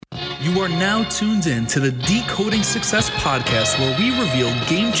You are now tuned in to the Decoding Success podcast, where we reveal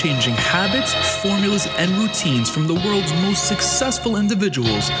game-changing habits, formulas, and routines from the world's most successful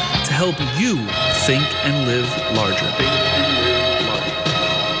individuals to help you think and live larger.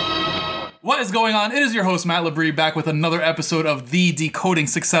 What is going on? It is your host, Matt Labrie, back with another episode of the Decoding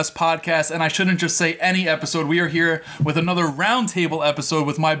Success podcast. And I shouldn't just say any episode. We are here with another roundtable episode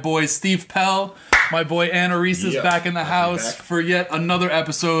with my boy, Steve Pell. My boy Anna Reese is back in the house for yet another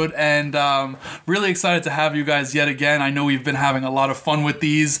episode, and really excited to have you guys yet again. I know we've been having a lot of fun with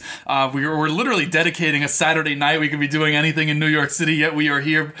these. We're literally dedicating a Saturday night. We could be doing anything in New York City, yet we are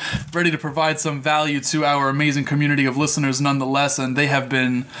here ready to provide some value to our amazing community of listeners nonetheless, and they have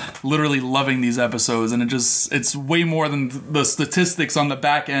been literally loving these episodes, and it's way more than the statistics on the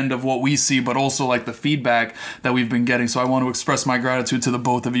back end of what we see, but also like the feedback that we've been getting. So I want to express my gratitude to the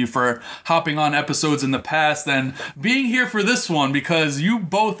both of you for hopping on episodes in the past and being here for this one, because you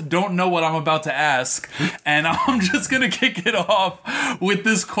both don't know what I'm about to ask, and I'm just gonna kick it off with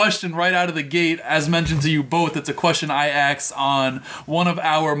this question right out of the gate. As mentioned to you both, it's a question I asked on one of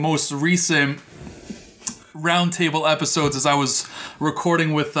our most recent roundtable episodes as I was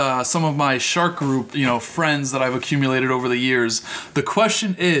recording with some of my Shark Group, friends that I've accumulated over the years. The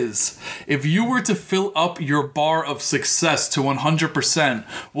question is, if you were to fill up your bar of success to 100%,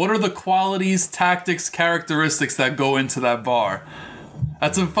 what are the qualities, tactics, characteristics that go into that bar?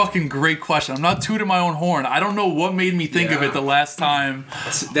 That's a fucking great question. I'm not tooting my own horn. I don't know what made me think of it the last time.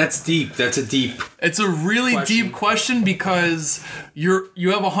 That's deep. That's a deep. It's a really deep question because you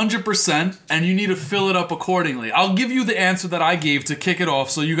have 100% and you need to fill it up accordingly. I'll give you the answer that I gave to kick it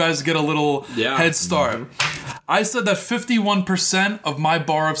off so you guys get a little head start. Mm-hmm. I said that 51% of my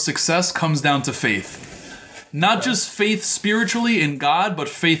bar of success comes down to faith. Not just faith spiritually in God, but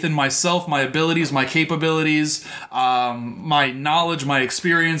faith in myself, my abilities, my capabilities, my knowledge, my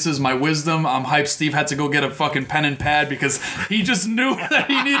experiences, my wisdom. I'm hyped Steve had to go get a fucking pen and pad because he just knew that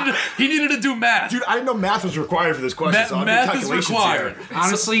he needed to do math. Dude, I didn't know math was required for this question. So math is required. Here.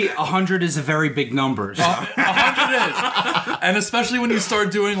 Honestly, 100 is a very big number. So. 100 is. And especially when you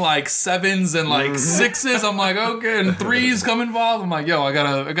start doing like 7s and like 6s, I'm like, okay, and 3s come involved. I'm like, yo, I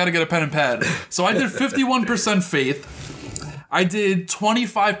gotta get a pen and pad. So I did 51% faith. I did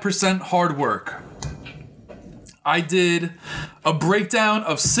 25% hard work. I did a breakdown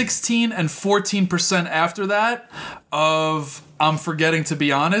of 16 and 14% after that of, I'm forgetting to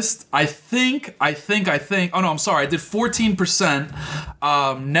be honest. I think. Oh no, I'm sorry. I did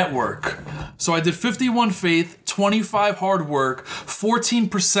 14% network. So I did 51 faith, 25 hard work,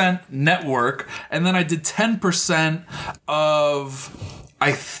 14% network, and then I did 10% of,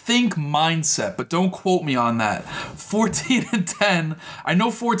 I think, mindset, but don't quote me on that. 14 and 10. I know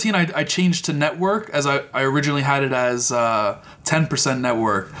 14 I changed to network, as I originally had it as 10%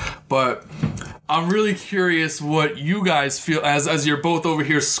 network. But I'm really curious what you guys feel as you're both over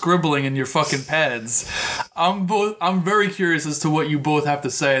here scribbling in your fucking pads. I'm very curious as to what you both have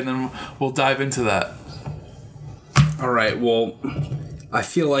to say, and then we'll dive into that. All right, well, I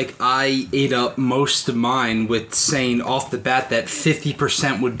feel like I ate up most of mine with saying off the bat that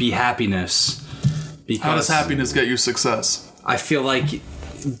 50% would be happiness. Because how does happiness get you success? I feel like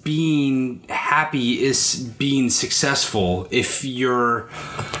being happy is being successful. If you're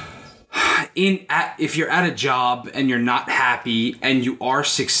at a job and you're not happy and you are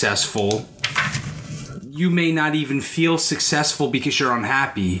successful, you may not even feel successful because you're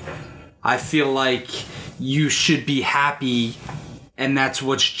unhappy. I feel like you should be happy, and that's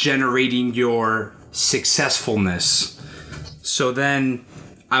what's generating your successfulness. So then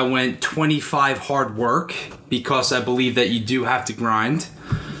I went 25 hard work because I believe that you do have to grind.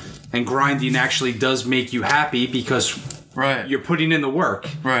 And grinding actually does make you happy because you're putting in the work.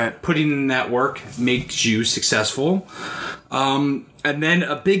 Right. Putting in that work makes you successful. And then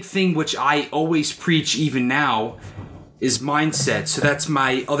a big thing which I always preach even now is mindset. So that's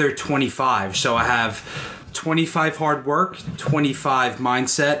my other 25. So I have 25 hard work, 25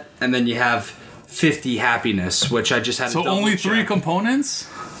 mindset, and then you have 50 happiness, which I just had to double check. So only 3 components?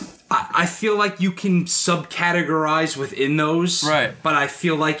 I feel like you can subcategorize within those. Right. But I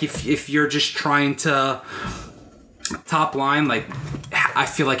feel like if you're just trying to top line, like, I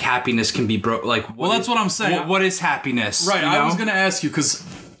feel like happiness can be that's what I'm saying. What is happiness? Right, I was going to ask you, because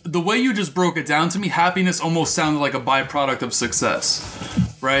the way you just broke it down to me, happiness almost sounded like a byproduct of success,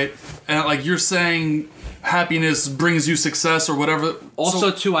 right? And like you're saying happiness brings you success or whatever.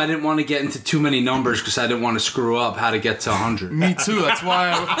 Also, too, I didn't want to get into too many numbers because I didn't want to screw up how to get to 100. Me too. That's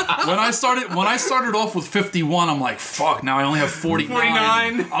why when I started off with 51, I'm like, fuck, now I only have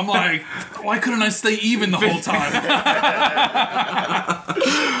 49. I'm like, why couldn't I stay even the whole time?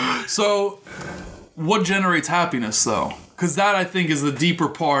 So, what generates happiness, though? Because that, I think, is the deeper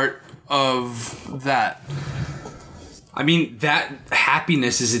part of that. I mean, that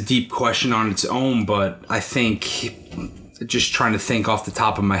happiness is a deep question on its own, but I think, just trying to think off the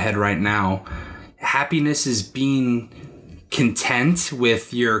top of my head right now, happiness is being content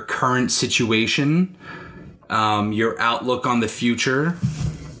with your current situation, your outlook on the future.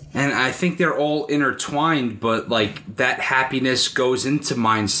 And I think they're all intertwined, but like that happiness goes into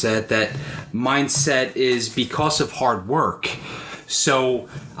mindset. That mindset is because of hard work. So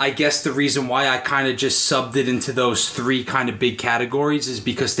I guess the reason why I kind of just subbed it into those three kind of big categories is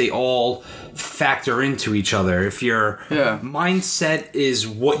because they all factor into each other. If your mindset is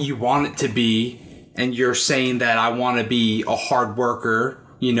what you want it to be, and you're saying that I want to be a hard worker,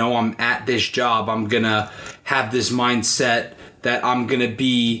 you know, I'm at this job, I'm going to have this mindset that I'm going to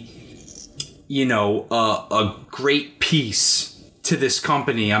be, you know, a great piece to this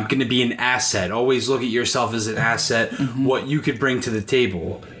company. I'm going to be an asset. Always look at yourself as an asset, what you could bring to the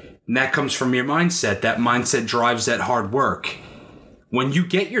table. And that comes from your mindset. That mindset drives that hard work. When you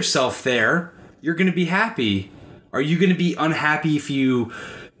get yourself there, you're going to be happy. Are you going to be unhappy if you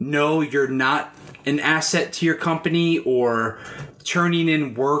know you're not an asset to your company, or turning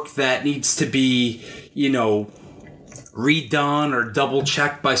in work that needs to be, you know, redone or double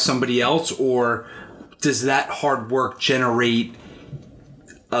checked by somebody else? Or does that hard work generate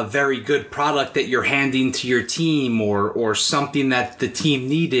a very good product that you're handing to your team, or something that the team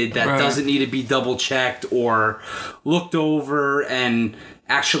needed that doesn't need to be double checked or looked over and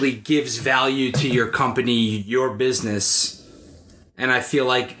actually gives value to your company, your business? And I feel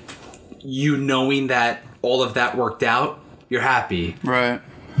like you knowing that all of that worked out, you're happy. Right.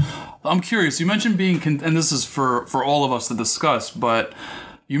 I'm curious. You mentioned being and this is for all of us to discuss, but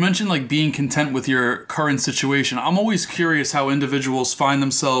you mentioned like being content with your current situation. I'm always curious how individuals find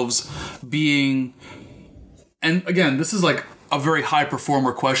themselves being, and again, this is like a very high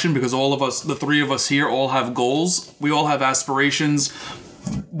performer question, because all of us, the three of us here, all have goals. We all have aspirations.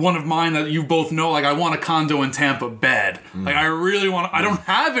 One of mine that you both know, like I want a condo in Tampa bad. Like I really want. I don't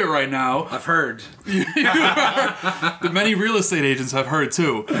have it right now. I've heard. The many real estate agents have heard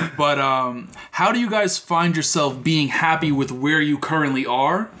too. But how do you guys find yourself being happy with where you currently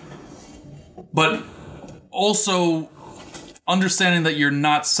are, but also understanding that you're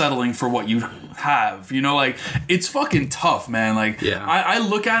not settling for what you have? You know, like it's fucking tough, man. Like I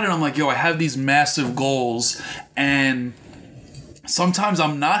look at it and I'm like, yo, I have these massive goals, and sometimes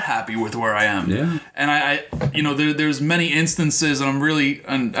I'm not happy with where I am. Yeah. And I you know, there's many instances, and I'm really,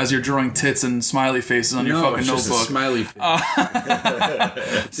 and as you're drawing tits and smiley faces on your fucking it's notebook. Just a smiley face.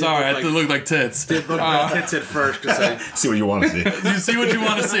 Sorry, I look like tits. Did look like tits at first, because I see what you want to see. You see what you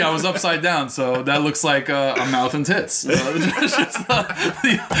want to see. I was upside down, so that looks like a mouth and tits. Just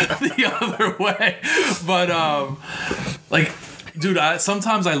the other way. But like, dude,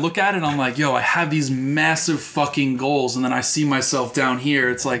 sometimes I look at it and I'm like, yo, I have these massive fucking goals, and then I see myself down here.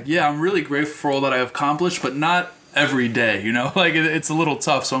 It's like, yeah, I'm really grateful for all that I've accomplished, but not every day, you know? Like, it's a little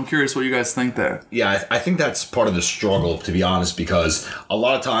tough, so I'm curious what you guys think there. Yeah, I think that's part of the struggle, to be honest, because a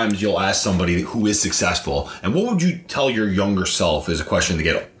lot of times you'll ask somebody who is successful, and what would you tell your younger self is a question to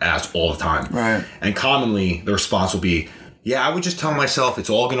get asked all the time. Right. And commonly, the response will be, yeah, I would just tell myself it's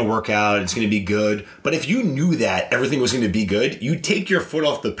all going to work out, it's going to be good. But if you knew that everything was going to be good, you take your foot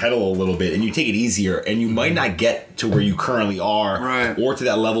off the pedal a little bit and you take it easier, and you might not get to where you currently are, or to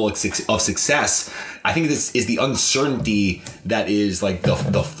that level of success. I think this is the uncertainty that is like the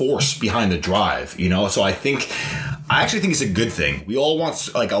force behind the drive, you know? So I actually think it's a good thing. We all want,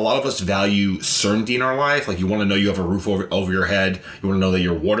 like, a lot of us value certainty in our life. Like, you want to know you have a roof over your head. You want to know that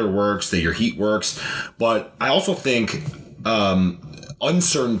your water works, that your heat works. But I also think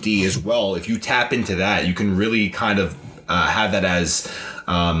uncertainty as well, if you tap into that, you can really kind of have that as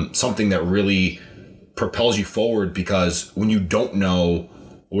something that really propels you forward, because when you don't know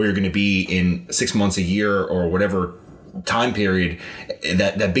where you're going to be in 6 months, a year, or whatever time period,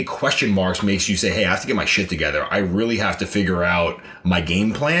 that big question marks makes you say, hey, I have to get my shit together. I really have to figure out my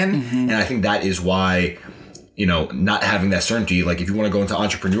game plan. And I think that is why, you know, not having that certainty, like if you want to go into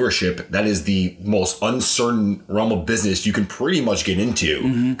entrepreneurship, that is the most uncertain realm of business you can pretty much get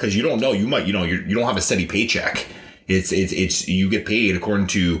into, because you don't know, you don't have a steady paycheck. It's you get paid according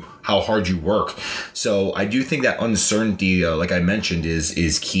to how hard you work. So I do think that uncertainty, like I mentioned,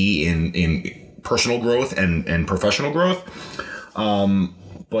 is key in personal growth and professional growth.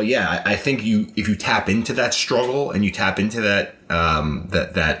 But yeah, I think if you tap into that struggle and you tap into that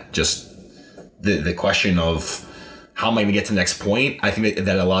that just the question of how am I going to get to the next point, I think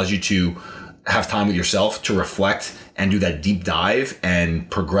that allows you to have time with yourself to reflect and do that deep dive and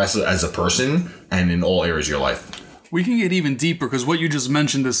progress as a person and in all areas of your life. We can get even deeper because what you just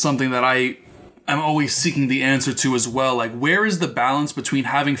mentioned is something that I'm always seeking the answer to as well. Like, where is the balance between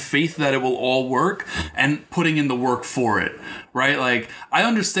having faith that it will all work and putting in the work for it, right? Like, I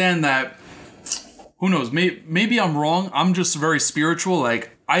understand that, who knows, maybe I'm wrong. I'm just very spiritual.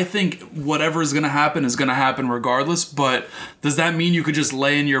 Like, I think whatever is going to happen regardless, but does that mean you could just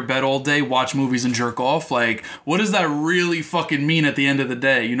lay in your bed all day, watch movies and jerk off? Like, what does that really fucking mean at the end of the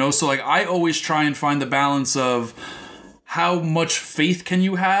day, you know? So, like, I always try and find the balance of how much faith can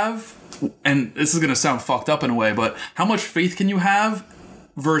you have, and this is going to sound fucked up in a way, but how much faith can you have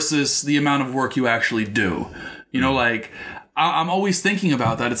versus the amount of work you actually do? You know, like, I'm always thinking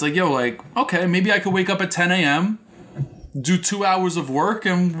about that. It's like, yo, like, okay, maybe I could wake up at 10 a.m., do 2 hours of work,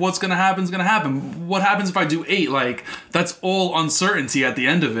 and what's going to happen is going to happen. What happens if I do 8? Like, that's all uncertainty at the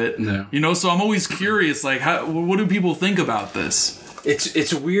end of it. Yeah. You know, so I'm always curious, like, what do people think about this?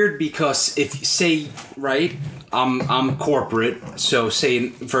 It's weird because if, say, right, I'm corporate, so say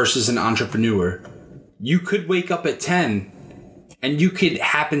versus an entrepreneur, you could wake up at 10 and you could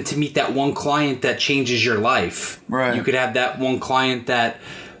happen to meet that one client that changes your life. Right. You could have that one client that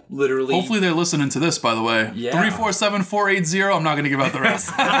literally... Hopefully they're listening to this, by the way. Yeah. 347-480. I'm not going to give out the rest.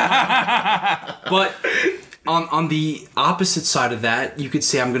 But on the opposite side of that, you could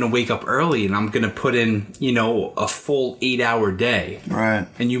say I'm going to wake up early and I'm going to put in, you know, a full 8-hour day. Right.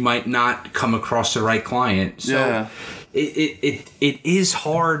 And you might not come across the right client. So Yeah. It is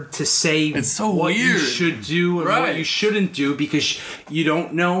hard to say It's so what you weird. should do and Right. what you shouldn't do because you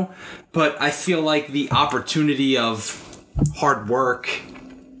don't know. But I feel like the opportunity of hard work,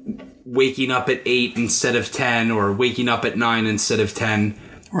 waking up at 8 instead of 10 or waking up at 9 instead of 10,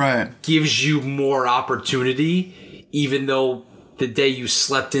 Right. gives you more opportunity, even though the day you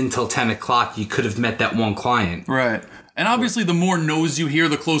slept in till 10 o'clock, you could have met that one client. Right. And obviously, the more no's you hear,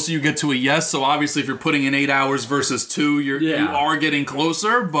 the closer you get to a yes. So obviously, if you're putting in 8 hours versus 2, you are getting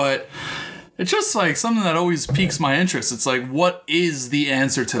closer. But it's just like something that always piques my interest. It's like, what is the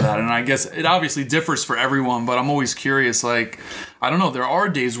answer to that? And I guess it obviously differs for everyone. But I'm always curious. Like, I don't know. There are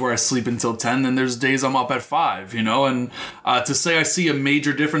days where I sleep until 10, then there's days I'm up at 5. You know, and to say I see a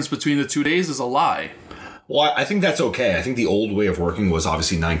major difference between the 2 days is a lie. Well, I think that's okay. I think the old way of working was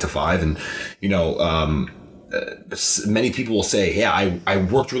obviously 9 to 5, and you know, many people will say, yeah, I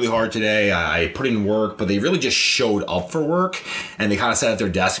worked really hard today, I put in work, but they really just showed up for work and they kind of sat at their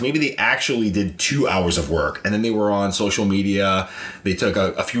desk. Maybe they actually did 2 hours of work and then they were on social media, they took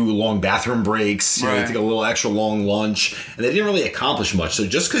a few long bathroom breaks, you know, they took a little extra long lunch, and they didn't really accomplish much. So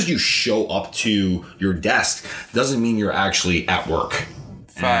just because you show up to your desk doesn't mean you're actually at work.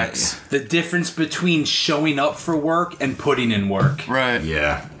 Facts. The difference between showing up for work and putting in work. Right.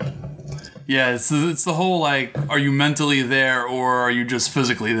 Yeah. Yeah, it's the whole, like, are you mentally there or are you just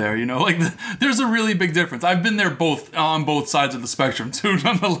physically there? You know, like, there's a really big difference. I've been there on both sides of the spectrum, too,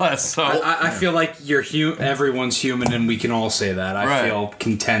 nonetheless. So I feel like everyone's human and we can all say that. I feel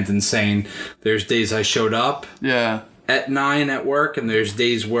content in saying there's days I showed up at 9 at work and there's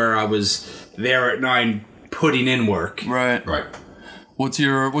days where I was there at 9 putting in work. Right. What's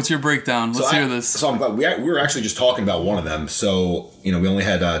your breakdown? Let's hear this. So I'm glad we were actually just talking about one of them. So, you know, we only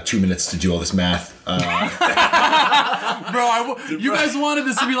had 2 minutes to do all this math. Bro, you guys wanted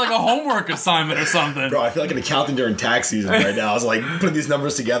this to be like a homework assignment or something. Bro, I feel like an accountant during tax season right now. I was like putting these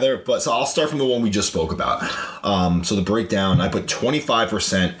numbers together. But so I'll start from the one we just spoke about. So the breakdown, I put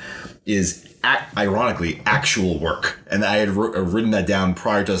 25% is ironically actual work, and I had written that down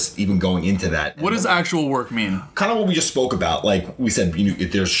prior to us even going into that. What does actual work mean? Kind of what we just spoke about. Like we said, you know,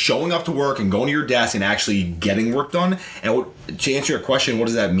 if there's showing up to work and going to your desk and actually getting work done. And to answer your question, what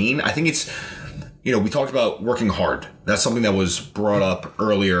does that mean? I think it's, you know, we talked about working hard. That's something that was brought up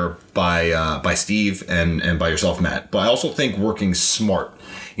earlier by Steve and by yourself, Matt. But I also think working smart.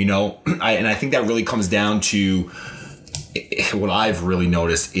 You know, I think that really comes down to what I've really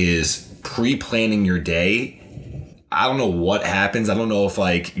noticed is pre-planning your day. I don't know what happens. I don't know if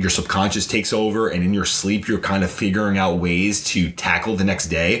like your subconscious takes over and in your sleep you're kind of figuring out ways to tackle the next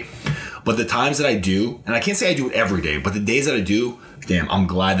day. But the times that I do, and I can't say I do it every day, but the days that I do, damn, I'm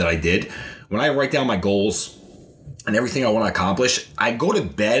glad that I did. When I write down my goals and everything I want to accomplish, I go to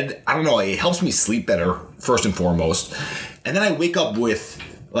bed, I don't know, it helps me sleep better first and foremost. And then I wake up with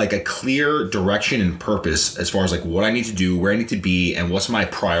like a clear direction and purpose as far as like what I need to do, where I need to be, and what's my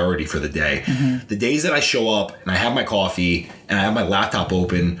priority for the day. Mm-hmm. The days that I show up and I have my coffee and I have my laptop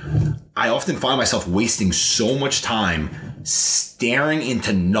open, I often find myself wasting so much time staring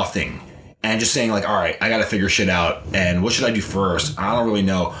into nothing and just saying like, all right, I got to figure shit out. And what should I do first? I don't really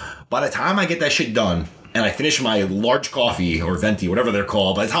know. By the time I get that shit done, and I finish my large coffee or venti, whatever they're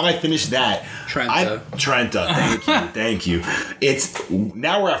called, by the time I finish that, Trenta, thank you. It's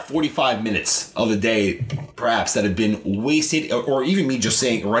now we're at 45 minutes of the day, perhaps, that have been wasted, or even me just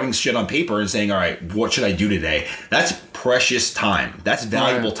writing shit on paper and saying, all right, what should I do today? That's precious time. That's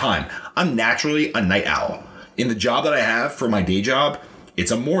valuable time. I'm naturally a night owl. In the job that I have for my day job,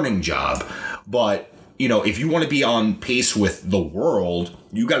 it's a morning job, but if you want to be on pace with the world,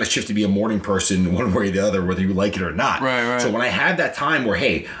 you got to shift to be a morning person one way or the other, whether you like it or not. Right. So when I have that time where,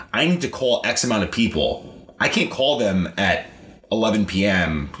 hey, I need to call X amount of people, I can't call them at 11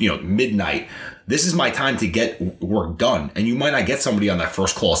 p.m., midnight. This is my time to get work done. And you might not get somebody on that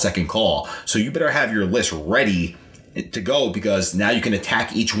first call, second call. So you better have your list ready to go, because now you can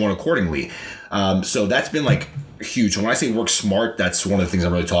attack each one accordingly. So that's been huge. When I say work smart, that's one of the things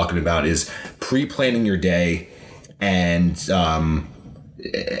I'm really talking about, is pre-planning your day and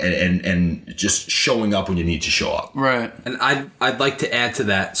just showing up when you need to show up. Right. And I'd like to add to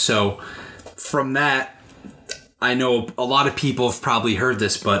that. So from that, I know a lot of people have probably heard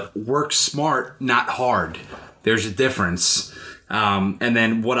this, but work smart, not hard. There's a difference. And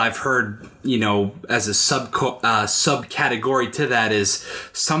then what I've heard, as a subcategory to that is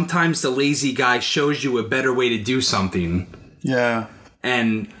sometimes the lazy guy shows you a better way to do something. Yeah.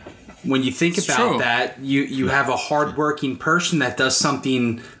 And when you think about that, you have a hardworking person that does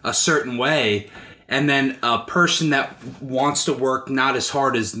something a certain way, and then a person that wants to work not as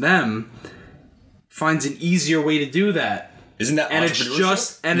hard as them finds an easier way to do that. Isn't that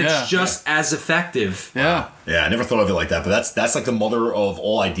entrepreneurship? It's just as effective. Yeah. Yeah, I never thought of it like that, but that's like the mother of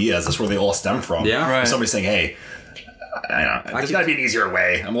all ideas. That's where they all stem from. Yeah. Right. Somebody's saying, hey, there's got to be an easier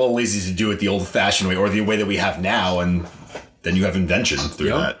way. I'm a little lazy to do it the old-fashioned way, or the way that we have now, and then you have invention through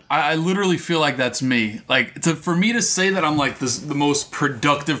that. I literally feel like that's me. For me to say that I'm the most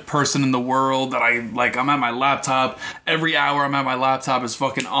productive person in the world, that I'm at my laptop every hour, I'm at my laptop is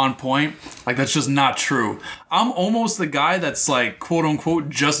fucking on point. That's just not true. I'm almost the guy that's quote unquote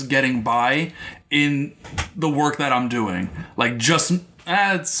just getting by in the work that I'm doing.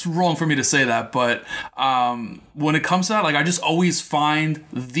 It's wrong for me to say that, but when it comes to that, I just always find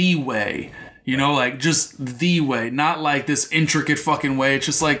the way. Just the way, not this intricate fucking way. It's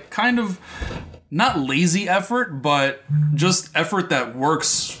just kind of not lazy effort, but just effort that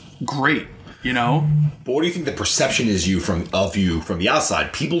works great, But what do you think the perception is of you from the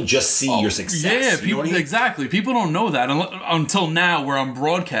outside? People just see your success. Yeah, people, exactly. People don't know that until now, where I'm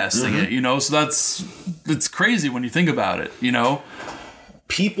broadcasting it, so it's crazy when you think about it,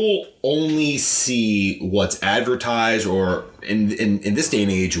 People only see what's advertised, or in this day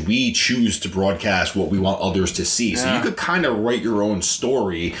and age, we choose to broadcast what we want others to see. So you could kind of write your own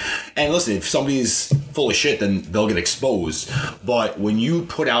story. And listen, if somebody's full of shit, then they'll get exposed. But when you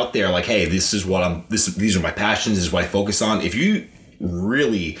put out there, hey, this is what these are my passions, this is what I focus on. If you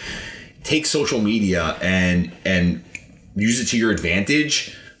really take social media and use it to your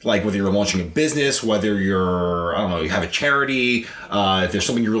advantage, whether you're launching a business, whether you're, you have a charity, if there's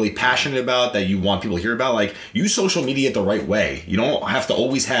something you're really passionate about that you want people to hear about, use social media the right way. You don't have to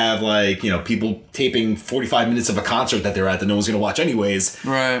always have, people taping 45 minutes of a concert that they're at that no one's going to watch anyways.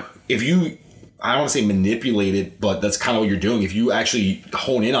 Right. If you, I don't want to say manipulate it, but that's kind of what you're doing. If you actually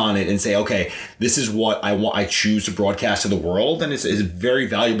hone in on it and say, okay, this is what I choose to broadcast to the world, then it's a very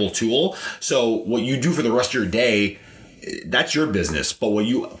valuable tool. So what you do for the rest of your day, that's your business. But what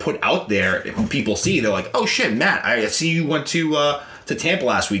you put out there, if people see, they're like, oh shit, Matt, I see you went to Tampa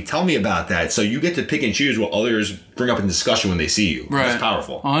last week. Tell me about that. So you get to pick and choose what others bring up in discussion when they see you. Right. That's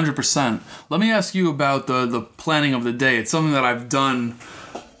powerful. 100%. Let me ask you about the planning of the day. It's something that I've done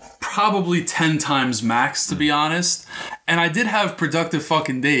probably 10 times max, to be honest. And I did have productive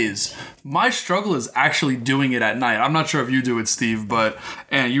fucking days. My struggle is actually doing it at night. I'm not sure if you do it, Steve, but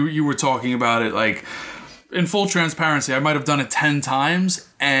you were talking about it in full transparency, I might have done it 10 times,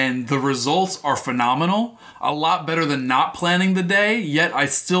 and the results are phenomenal. A lot better than not planning the day, yet I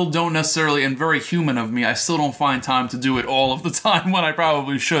still don't necessarily, and very human of me, I still don't find time to do it all of the time when I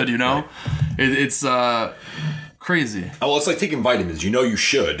probably should, Right. It's crazy. Oh, well, it's like taking vitamins. You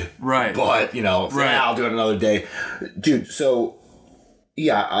should. Right. But, right. I'll do it another day. Dude, so...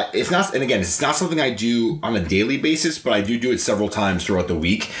 Yeah, it's not, and again, it's not something I do on a daily basis, but I do it several times throughout the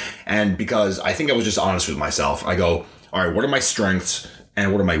week. And because I think I was just honest with myself, I go, all right, what are my strengths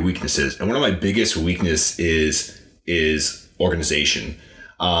and what are my weaknesses? And one of my biggest weaknesses is organization.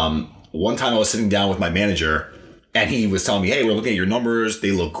 One time I was sitting down with my manager and he was telling me, hey, we're looking at your numbers.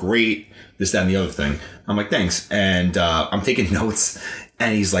 They look great. This, that, and the other thing. I'm like, thanks. And I'm taking notes.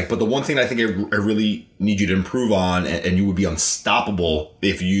 And he's like, but the one thing I think I really need you to improve on, and you would be unstoppable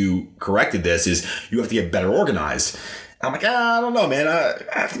if you corrected this, is you have to get better organized. I'm like, I don't know, man.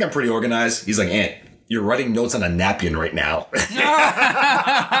 I think I'm pretty organized. He's like, Ant, you're writing notes on a napkin right now.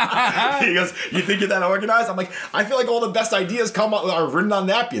 He goes, you think you're that organized? I'm like, I feel like all the best ideas are written on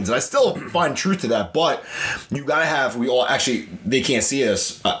napkins. And I still find truth to that. But you got to have, they can't see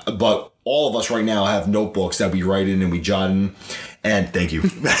us, but all of us right now have notebooks that we write in and we jot in. And thank you. He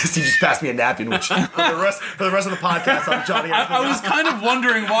just passed me a napkin, which for the rest of the podcast, I'm jotting everything I was kind of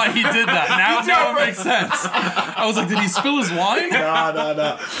wondering why he did that. Now it makes sense. I was like, did he spill his wine?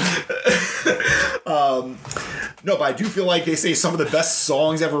 No. No, but I do feel like they say some of the best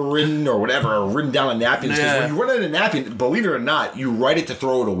songs ever written or whatever are written down on napkins. Because when you run in a napkin, believe it or not, you write it to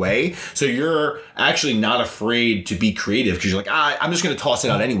throw it away. So you're actually not afraid to be creative because you're like, I'm just going to toss it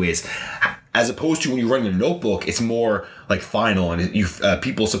out anyways. As opposed to when you run in a notebook, it's more like final, and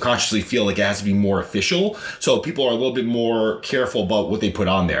people subconsciously feel like it has to be more official. So people are a little bit more careful about what they put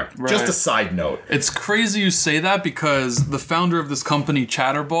on there. Right. Just a side note. It's crazy you say that because the founder of this company,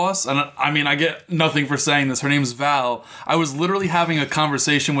 Chatterboss, and I mean, I get nothing for saying this. Her name's Val. I was literally having a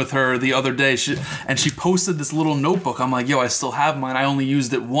conversation with her the other day, and she posted this little notebook. I'm like, yo, I still have mine. I only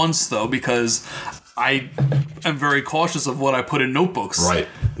used it once, though, because I am very cautious of what I put in notebooks. Right.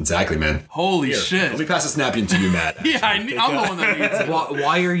 Exactly, man. Holy shit. Let me pass this napkin to you, Matt. Yeah, I'm the one that needs it.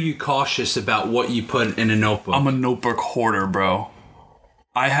 Why are you cautious about what you put in a notebook? I'm a notebook hoarder, bro.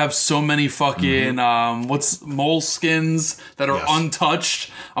 I have so many fucking moleskins that are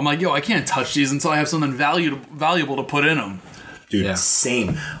untouched. I'm like, yo, I can't touch these until I have something valuable to put in them. Dude,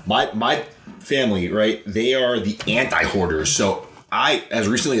 same. My family, right? They are the anti-hoarders. So as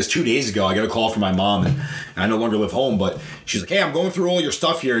recently as 2 days ago, I got a call from my mom, and I no longer live home, but she's like, hey, I'm going through all your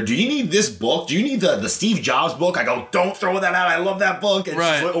stuff here. Do you need this book? Do you need the Steve Jobs book? I go, don't throw that out. I love that book. And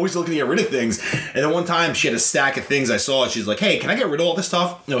she's always looking to get rid of things. And then one time she had a stack of things I saw, and she's like, hey, can I get rid of all this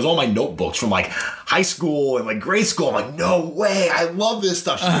stuff? And it was all my notebooks from like high school and like grade school. I'm like, no way. I love this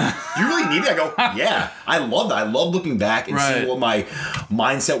stuff. She's like, do you really need it? I go, yeah, I love that. I love looking back and seeing what my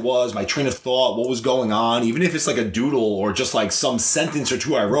mindset was, my train of thought, what was going on, even if it's like a doodle or just like some sentence or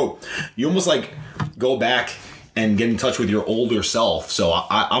two I wrote. You almost like go back and get in touch with your older self. So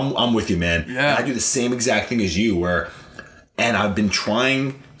I'm with you, man. Yeah. I do the same exact thing as you, and I've been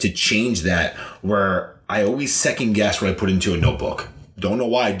trying to change that, where I always second guess what I put into a notebook. Don't know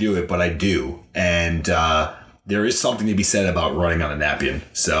why I do it, but I do. And there is something to be said about running on a napkin.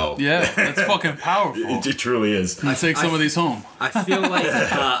 So yeah, that's fucking powerful. It truly is. I take some of these home. I feel like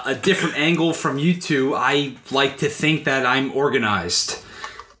a different angle from you two. I like to think that I'm organized.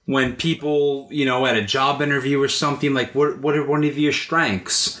 When people, at a job interview or something, like, what are one of your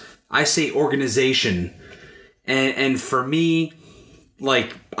strengths? I say organization. And for me,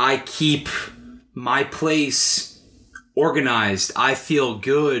 like, I keep my place organized. I feel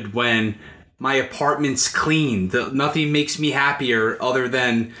good when my apartment's clean. Nothing makes me happier other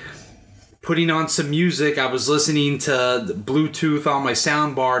than putting on some music. I was listening to Bluetooth on my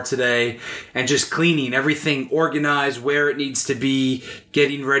soundbar today and just cleaning everything, organized where it needs to be,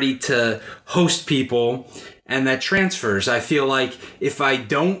 getting ready to host people, and that transfers. I feel like if I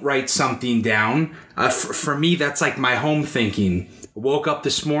don't write something down, for me, that's like my home thinking. I woke up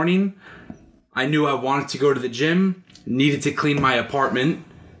this morning, I knew I wanted to go to the gym, needed to clean my apartment,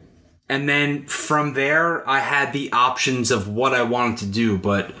 and then from there, I had the options of what I wanted to do,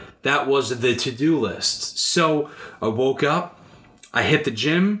 but that was the to-do list. So I woke up, I hit the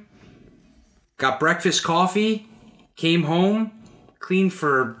gym, got breakfast, coffee, came home, cleaned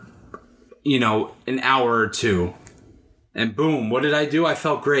for, an hour or two. And boom, what did I do? I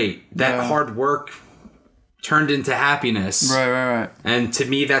felt great. That hard work turned into happiness. Right. And to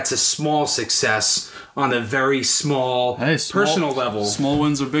me, that's a small success on a very small personal level. Small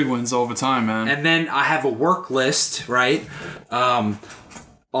wins are big wins all the time, man. And then I have a work list, right?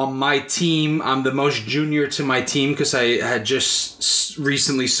 On my team, I'm the most junior to my team because I had just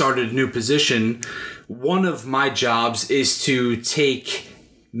recently started a new position. One of my jobs is to take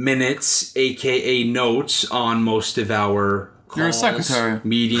minutes, aka notes, on most of our calls. You're a secretary.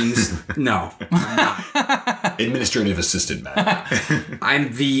 Meetings. No, I'm not. Administrative assistant, Matt.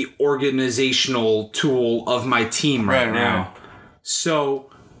 I'm the organizational tool of my team right now. Right. So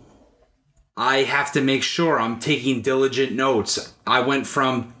I have to make sure I'm taking diligent notes. I went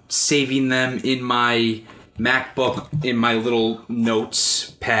from saving them in my MacBook, in my little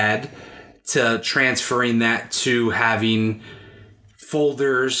notes pad, to transferring that to having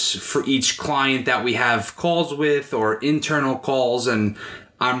folders for each client that we have calls with or internal calls. And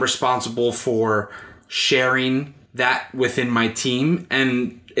I'm responsible for sharing that within my team,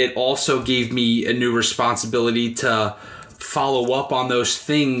 and it also gave me a new responsibility to follow up on those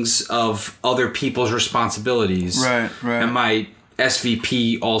things of other people's responsibilities. Right. And my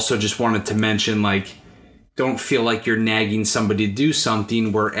SVP also just wanted to mention, like, don't feel like you're nagging somebody to do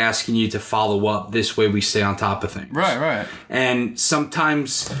something. We're asking you to follow up. This way we stay on top of things. Right. And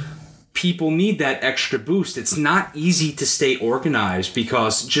sometimes people need that extra boost. It's not easy to stay organized,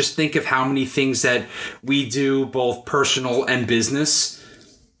 because just think of how many things that we do, both personal and business,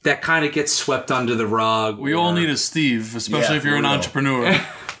 that kind of gets swept under the rug. We all need a Steve, especially if you're an entrepreneur.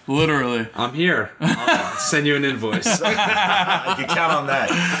 Literally. I'm here. I'll send you an invoice. I can count on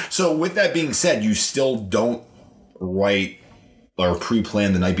that. So with that being said, you still don't write or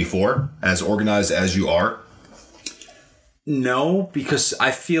pre-plan the night before, as organized as you are? No, because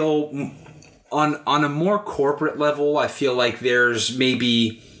I feel on a more corporate level, I feel like there's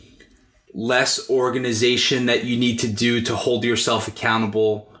maybe less organization that you need to do to hold yourself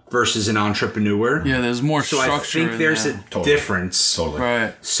accountable versus an entrepreneur. Yeah, there's more So structure. I think there's a difference. Totally.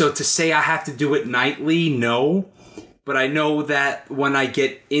 Right. So to say I have to do it nightly, no. But I know that when I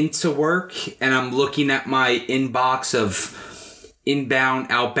get into work and I'm looking at my inbox of inbound,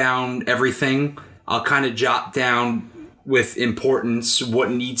 outbound, everything, I'll kind of jot down with importance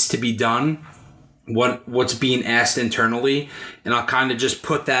what needs to be done, what's being asked internally, and I'll kind of just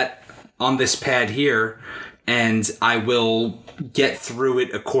put that on this pad here, and I will get through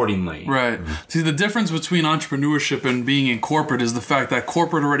it accordingly. Right. See, the difference between entrepreneurship and being in corporate is the fact that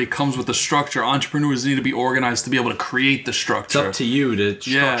corporate already comes with the structure. Entrepreneurs need to be organized to be able to create the structure. It's up to you to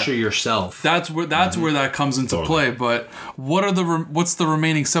structure yourself. That's where that comes into play. But what's the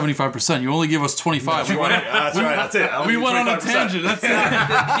remaining 75%? You only give us 25. That's it. We went on a tangent. That's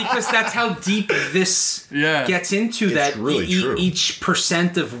it. Because that's how deep this gets into. It's that really true. Each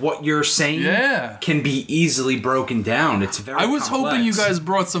percent of what you're saying can be easily broken down. It's very I was hoping you guys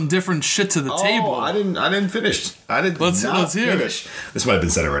brought some different shit to the table. I didn't finish. Let's hear finish. This might have been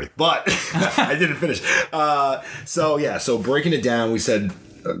said already, but I didn't finish. So breaking it down, we said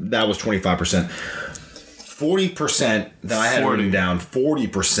that was 25%. 40% that I had written down,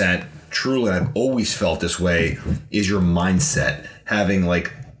 40%, truly, I've always felt this way, is your mindset. Having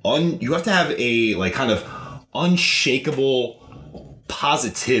you have to have a kind of unshakable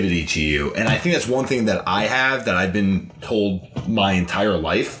positivity to you. And I think that's one thing that I have, that I've been told my entire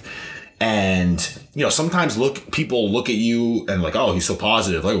life. And, sometimes people look at you and like, oh, he's so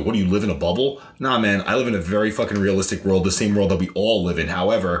positive. Like, what do you live in a bubble? Nah, man, I live in a very fucking realistic world, the same world that we all live in.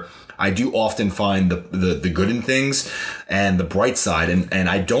 However, I do often find the good in things and the bright side. And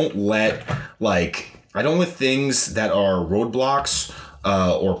I don't let things that are roadblocks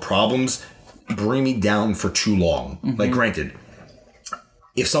or problems bring me down for too long. Mm-hmm. Like, granted,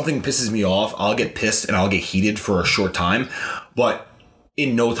 if something pisses me off, I'll get pissed and I'll get heated for a short time. But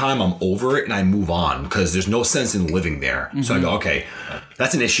in no time, I'm over it and I move on, because there's no sense in living there. Mm-hmm. So I go, okay,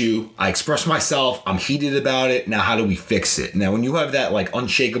 that's an issue. I express myself. I'm heated about it. Now, how do we fix it? Now, when you have that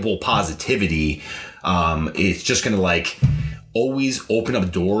unshakable positivity, it's just going to always open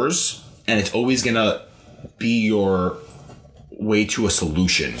up doors, and it's always going to be your way to a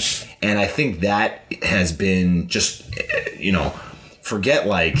solution. And I think that has been just, forget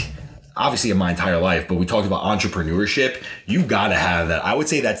obviously in my entire life, but we talked about entrepreneurship. You gotta have that. I would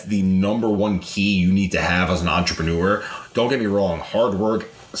say that's the number one key you need to have as an entrepreneur. Don't get me wrong, hard work,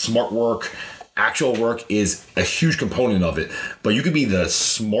 smart work, actual work is a huge component of it. But you could be the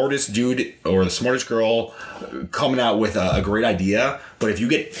smartest dude or the smartest girl coming out with a great idea, but if you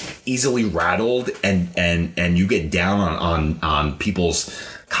get easily rattled and you get down on people's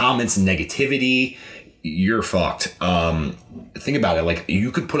comments and negativity, you're fucked. Think about it.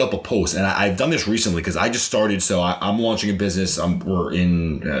 You could put up a post, and I've done this recently because I just started. So I'm launching a business. We're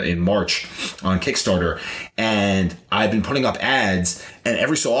in March on Kickstarter, and I've been putting up ads. And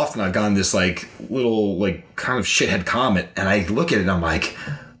every so often, I've gotten this little kind of shithead comment, and I look at it and I'm like,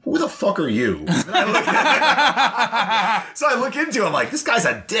 who the fuck are you? So I look into it, I'm like, this guy's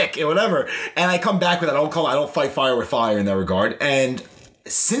a dick and whatever. And I come back with I don't fight fire with fire in that regard. And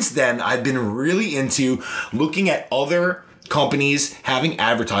since then, I've been really into looking at other companies having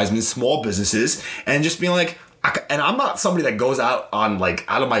advertisements, small businesses, and just being like, and I'm not somebody that goes out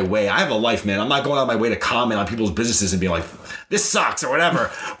of my way. I have a life, man. I'm not going out of my way to comment on people's businesses and being like, this sucks or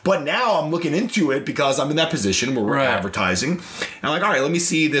whatever. But now I'm looking into it because I'm in that position where we're advertising. And I'm like, all right, let me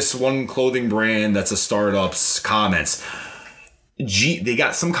see this one clothing brand that's a startup's comments. They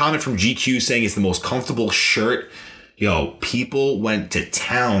got some comment from GQ saying it's the most comfortable shirt. People went to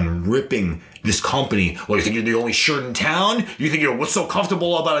town ripping this company, well, you think you're the only shirt in town? You think what's so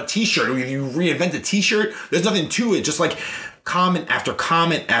comfortable about a t-shirt? You reinvent a t-shirt? There's nothing to it. Just like comment after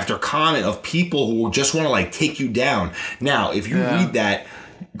comment after comment of people who just want to like take you down. Now, if you read that,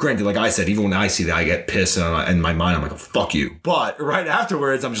 granted, like I said, even when I see that, I get pissed, and in my mind, I'm like, oh, fuck you. But right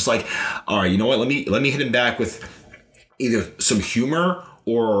afterwards, I'm just like, all right, you know what? Let me hit him back with either some humor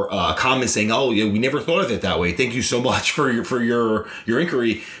or a comment saying, oh, yeah, we never thought of it that way. Thank you so much for your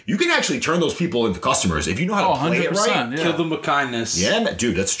inquiry. You can actually turn those people into customers if you know how to play it right. Kill them with kindness. Yeah,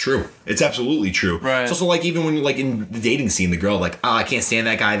 dude, that's true. It's absolutely true. Right. It's also like even when you're like in the dating scene, the girl like, I can't stand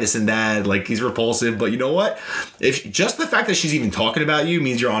that guy, this and that, like he's repulsive. But you know what? If just the fact that she's even talking about you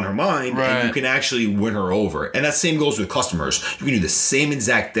means you're on her mind, and you can actually win her over. And that same goes with customers. You can do the same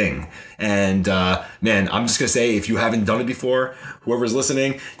exact thing. And man, I'm just gonna say, if you haven't done it before, whoever's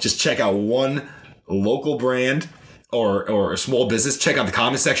listening, just check out one local brand or a small business, check out the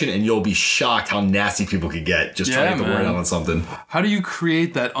comment section, and you'll be shocked how nasty people could get just trying to get the word out on something. How do you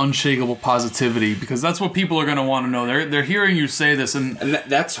create that unshakable positivity? Because that's what people are going to want to know. They're hearing you say this, and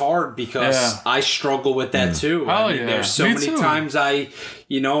that's hard because I struggle with that too. There's so many times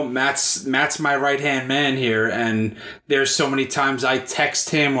Matt's my right-hand man here, and there's so many times I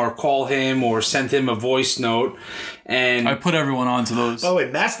text him or call him or send him a voice note, and I put everyone onto those. By the way,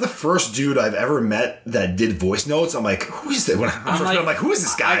 Matt's the first dude I've ever met that did voice notes. I'm like, who is that? I'm like, who is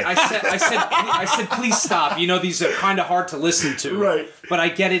this guy? I said, please stop. These are kind of hard to listen to. Right. But I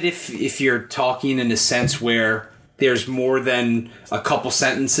get it if you're talking in a sense where there's more than a couple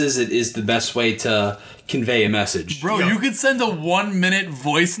sentences, it is the best way to convey a message. Bro, you could send a 1-minute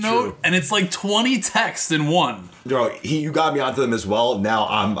voice note, and it's like 20 texts in one. Bro, you got me onto them as well. Now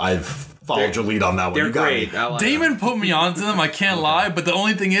I've followed your lead on that one. They're great. Damon put me onto them, I can't lie, but the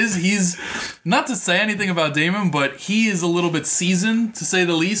only thing is, he's, not to say anything about Damon, but he is a little bit seasoned, to say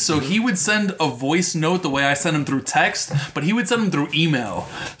the least, so he would send a voice note the way I send him through text, but he would send them through email.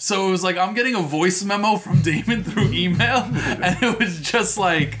 So it was like, I'm getting a voice memo from Damon through email, and it was just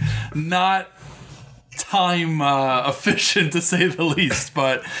like, not time efficient, to say the least,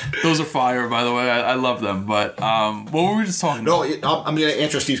 but those are fire, by the way. I love them. But what were we just talking about? No, I'm going to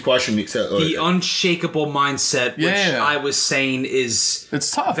answer Steve's question. The unshakable mindset, which I was saying is it's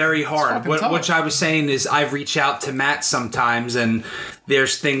tough, very hard. Which I was saying is I've reached out to Matt sometimes, and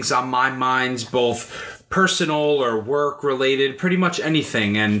there's things on my mind, both personal or work related, pretty much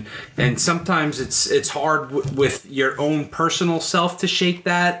anything, and sometimes it's hard with your own personal self to shake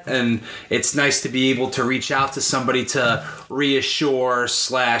that, and it's nice to be able to reach out to somebody to reassure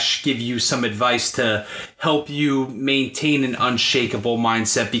 / give you some advice to help you maintain an unshakable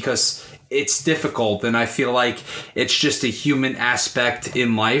mindset, because it's difficult, and I feel like it's just a human aspect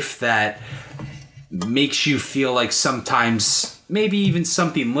in life that makes you feel like sometimes maybe even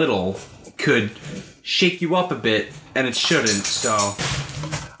something little could shake you up a bit, and it shouldn't. So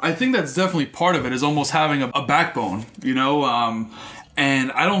I think that's definitely part of it, is almost having a backbone,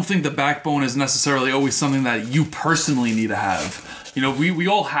 and I don't think the backbone is necessarily always something that you personally need to have. We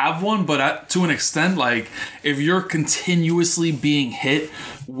all have one, but to an extent, like, if you're continuously being hit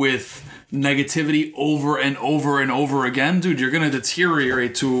with negativity over and over and over again, dude, you're gonna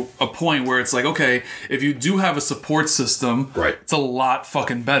deteriorate to a point where it's like, okay, if you do have a support system, right, it's a lot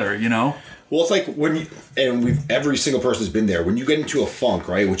fucking better, Well, it's like when every single person's been there. When you get into a funk,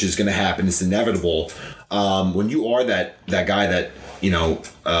 right, which is going to happen, it's inevitable. When you are that guy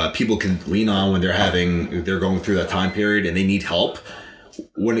that people can lean on when they're going through that time period and they need help.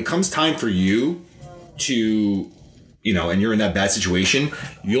 When it comes time for you to, and you're in that bad situation,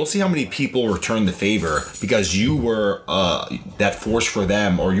 you'll see how many people return the favor because you were that force for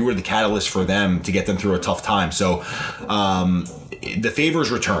them, or you were the catalyst for them to get them through a tough time. So the favor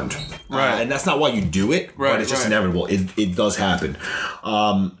is returned. Right. And that's not why you do it, but it's just inevitable. It does happen.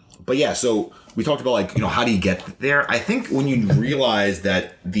 But yeah, so we talked about, like, how do you get there? I think when you realize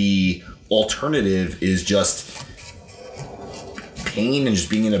that the alternative is just pain and just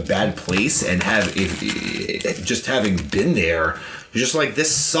being in a bad place and just having been there, you're just like,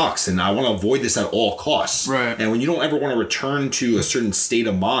 this sucks and I want to avoid this at all costs. Right. And when you don't ever want to return to a certain state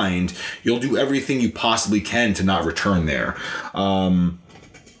of mind, you'll do everything you possibly can to not return there.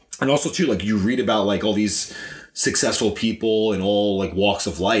 And also too, like, you read about like all these successful people in all like walks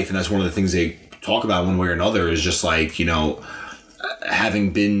of life, and that's one of the things they talk about one way or another, is just like,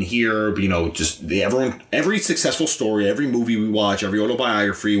 having been here, just every successful story, every movie we watch, every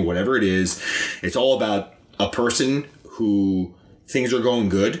autobiography, whatever it is, it's all about a person who things are going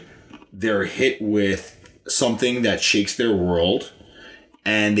good, they're hit with something that shakes their world,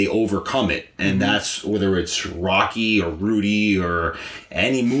 and they overcome it. And that's whether it's Rocky or Rudy or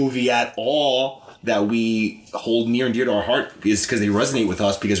any movie at all that we hold near and dear to our heart, is because they resonate with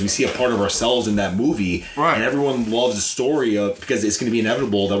us, because we see a part of ourselves in that movie. Right. And everyone loves the story of, because it's going to be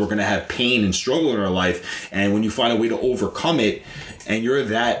inevitable that we're going to have pain and struggle in our life. And when you find a way to overcome it, and you're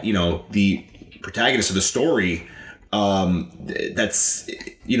that, the protagonist of the story, that's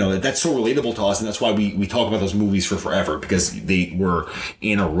so relatable to us, and that's why we talk about those movies for forever, because they were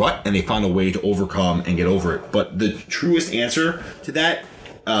in a rut and they found a way to overcome and get over it. But the truest answer to that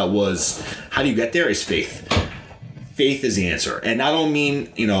was, how do you get there, is faith. Faith is the answer. And I don't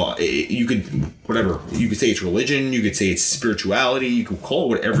mean, you could say it's religion, you could say it's spirituality, you could call it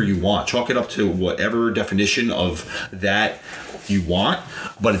whatever you want, chalk it up to whatever definition of that you want,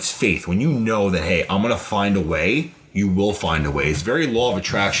 but it's faith. When you know that, hey, I'm gonna find a way, you will find a way. It's very law of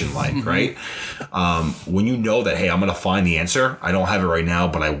attraction like, right? When you know that, hey, I'm gonna find the answer, I don't have it right now,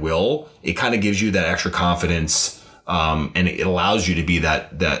 but I will, it kind of gives you that extra confidence, and it allows you to be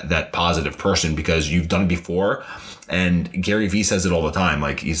that positive person, because you've done it before. And Gary Vee says it all the time.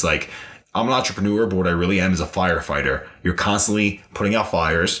 Like, he's like, I'm an entrepreneur, but what I really am is a firefighter. You're constantly putting out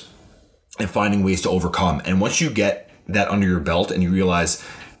fires and finding ways to overcome. And once you get that under your belt and you realize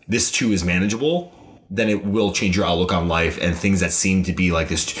this too is manageable, then it will change your outlook on life, and things that seem to be like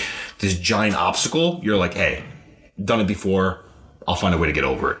this giant obstacle, you're like, hey, done it before, I'll find a way to get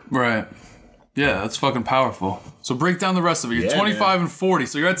over it. Right. Yeah, that's fucking powerful. So break down the rest of it. You're 25 and 40,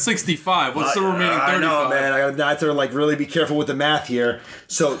 so you're at 65. What's the remaining 35? I know, man. I have to really be careful with the math here.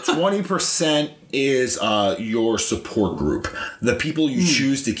 So 20% is your support group, the people you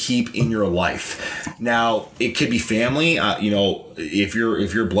choose to keep in your life. Now, it could be family. If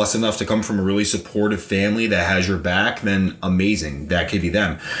you're blessed enough to come from a really supportive family that has your back, then amazing. That could be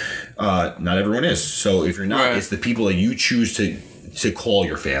them. Not everyone is. So if you're not, it's the people that you choose to call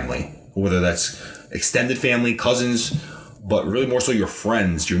your family. Whether that's extended family, cousins, but really more so your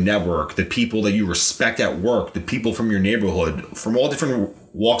friends, your network, the people that you respect at work, the people from your neighborhood, from all different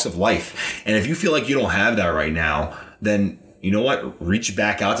walks of life. And if you feel like you don't have that right now, then you know what? Reach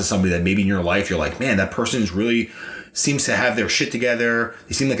back out to somebody that maybe in your life you're like, man, that person really seems to have their shit together.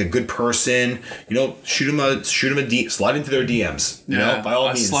 They seem like a good person. Shoot them a DM, slide into their DMs. By all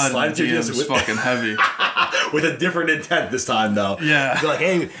means, slide into their DMs. With fucking heavy. With a different intent this time, though. Yeah. Be like,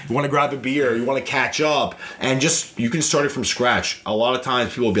 hey, you want to grab a beer, you want to catch up, and you can start it from scratch. A lot of times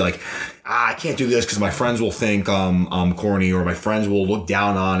people will be like, I can't do this because my friends will think I'm corny, or my friends will look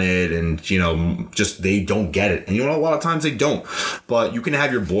down on it, and just they don't get it. And a lot of times they don't. But you can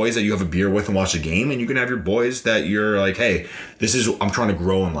have your boys that you have a beer with and watch a game, and you can have your boys that you're like, hey, I'm trying to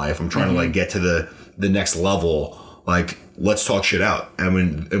grow in life. I'm trying to get to the next level. Like, let's talk shit out.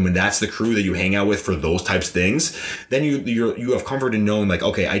 And when that's the crew that you hang out with for those types of things, then you have comfort in knowing, like,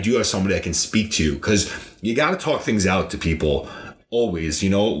 okay, I do have somebody I can speak to, because you got to talk things out to people. Always,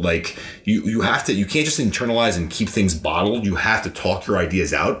 like you have to, you can't just internalize and keep things bottled. You have to talk your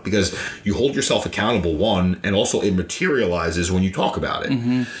ideas out, because you hold yourself accountable, one, and also it materializes when you talk about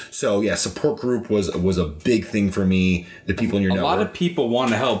it. So yeah, support group was a big thing for me. The people in your network. A lot of people want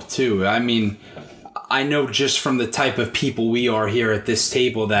to help too. I mean, I know just from the type of people we are here at this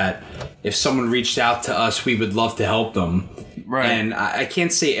table that if someone reached out to us, we would love to help them. Right. And I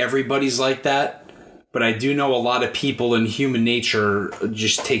can't say everybody's like that, but I do know a lot of people, and human nature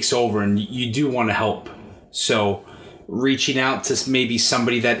just takes over, and you do want to help. So reaching out to maybe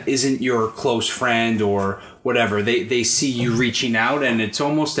somebody that isn't your close friend or whatever, they see you reaching out, and it's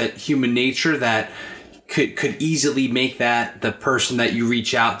almost that human nature that could easily make that the person that you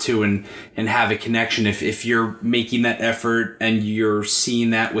reach out to and have a connection. If you're making that effort and you're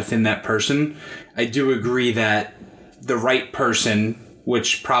seeing that within that person, I do agree that the right person,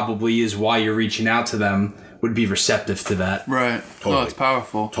 which probably is why you're reaching out to them, would be receptive to that. Right. Totally. Oh, it's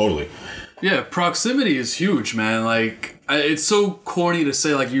powerful. Totally. Yeah, proximity is huge, man. Like, it's so corny to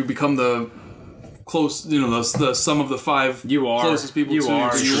say, like, you become the close, the sum of the five closest people you to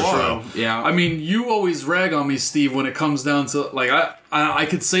are. you. You are. Yeah. I mean, you always rag on me, Steve, when it comes down to, like, I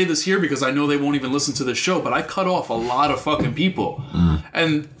could say this here because I know they won't even listen to the show, but I cut off a lot of fucking people.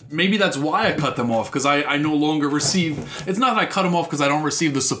 And maybe that's why I cut them off, because I no longer receive... It's not that I cut them off because I don't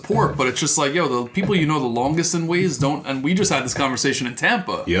receive the support, but it's just like, the people the longest in ways don't... And we just had this conversation in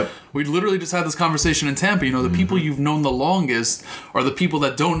Tampa. Yep. We literally just had this conversation in Tampa. The people you've known the longest are the people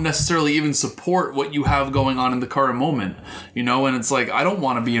that don't necessarily even support what you have going on in the current moment. And it's like, I don't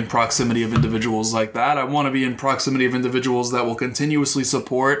want to be in proximity of individuals like that. I want to be in proximity of individuals that will continuously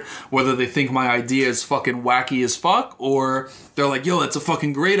support, whether they think my idea is fucking wacky as fuck, or they're like, that's a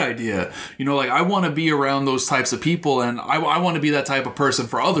fucking great idea. You know, like I want to be around those types of people, and I want to be that type of person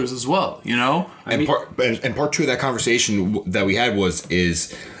for others as well. You know, And part two of that conversation that we had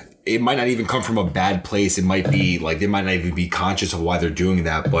is it might not even come from a bad place. It might be like they might not even be conscious of why they're doing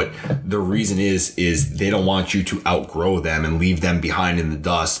that, but the reason is they don't want you to outgrow them and leave them behind in the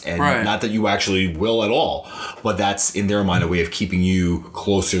dust. And not that you actually will at all, but that's in their mind a way of keeping you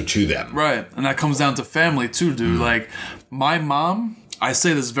closer to them. Right. And that comes down to family too, dude. Like my mom, I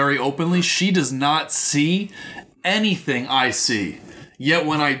say this very openly, she does not see anything I see. Yet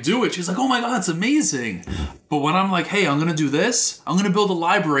when I do it, she's like, oh my God, it's amazing. But when I'm like, hey, I'm going to do this. I'm going to build a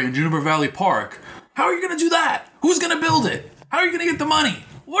library in Juniper Valley Park. How are you going to do that? Who's going to build it? How are you going to get the money?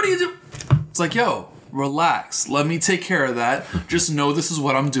 What do you do? It's like, yo, relax. Let me take care of that. Just know this is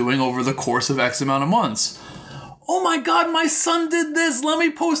what I'm doing over the course of X amount of months. Oh my God, my son did this. Let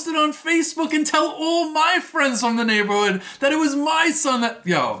me post it on Facebook and tell all my friends from the neighborhood that it was my son that...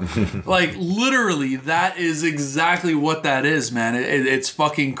 Yo, like literally, that is exactly what that is, man. It's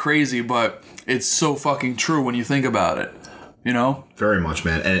fucking crazy, but it's so fucking true when you think about it. You know? Very much,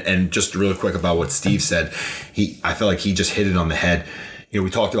 man. And just really quick about what Steve said, I feel like he just hit it on the head. You know, we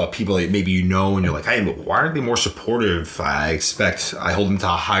talked about people that maybe you know, and you're like, hey, why aren't they more supportive? I hold them to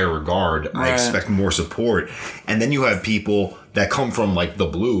a higher regard. Right. I expect more support. And then you have people that come from like the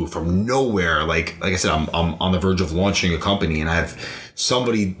blue, from nowhere. Like I said, I'm on the verge of launching a company, and I have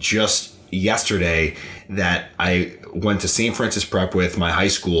somebody just yesterday that I went to St. Francis Prep with, my high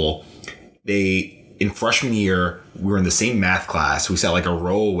school. In freshman year, we were in the same math class. We sat like a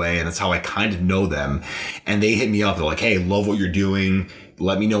row away, and that's how I kind of know them. And they hit me up. They're like, hey, love what you're doing.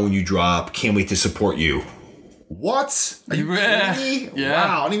 Let me know when you drop. Can't wait to support you. What? Are you kidding me? Yeah.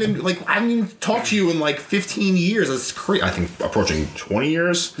 Wow. I haven't even talked to you in like 15 years. That's crazy. I think approaching 20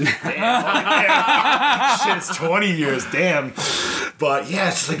 years. Damn. Shit, it's 20 years. Damn. But yeah,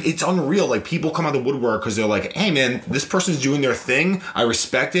 it's like, it's unreal. Like people come out of the woodwork because they're like, hey man, this person's doing their thing. I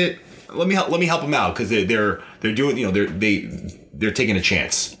respect it. Let me help them out because they're doing, you know, they're taking a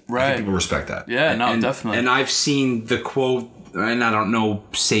chance. Right. I think people respect that. Yeah, no, definitely. And I've seen the quote, and I don't know,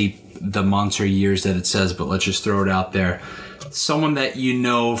 say the months or years that it says, but let's just throw it out there. Someone that you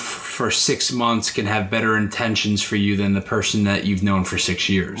know for 6 months can have better intentions for you than the person that you've known for 6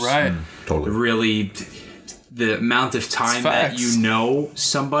 years. Right. Totally. Really, the amount of time that you know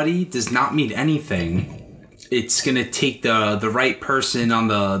somebody does not mean anything. It's going to take the right person on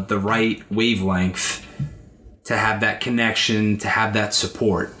the right wavelength to have that connection, to have that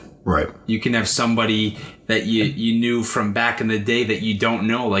support. Right. You can have somebody that you knew from back in the day that you don't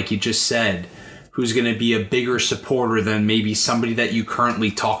know, like you just said, who's going to be a bigger supporter than maybe somebody that you currently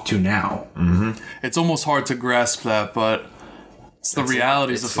talk to now. Mm-hmm. It's almost hard to grasp that, but it's the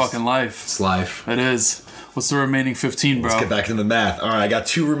realities of fucking life. It's life. It is. What's the remaining 15, bro? Let's get back to the math. All right, I got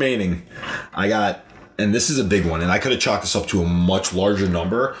 2 remaining. And this is a big one, and I could have chalked this up to a much larger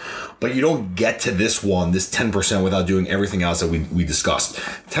number, but you don't get to this 10% without doing everything else that we discussed.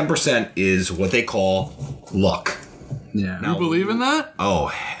 10% is what they call luck. Yeah. You believe in that? Oh,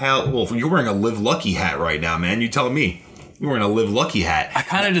 hell. Well, you're wearing a Live Lucky hat right now, man. You telling me. You're wearing a Live Lucky hat. I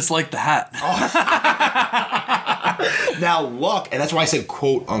kind of just like the hat. Now, luck, and that's why I said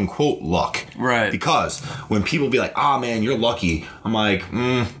quote unquote luck. Right. Because when people be like, man, you're lucky, I'm like,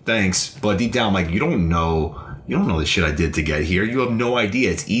 thanks. But deep down, I'm like, you don't know the shit I did to get here. You have no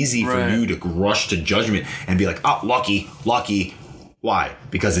idea. It's easy for you to rush to judgment and be like, lucky. Why?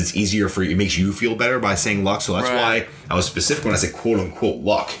 Because it's easier for you. It makes you feel better by saying luck. So that's why I was specific when I said quote unquote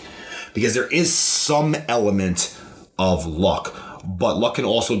luck. Because there is some element of luck. But luck can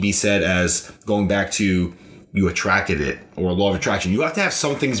also be said as going back to you attracted it, or law of attraction. You have to have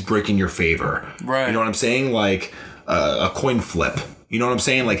some things break in your favor. Right. You know what I'm saying? Like a coin flip. You know what I'm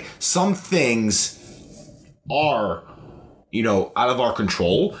saying? Like some things are, out of our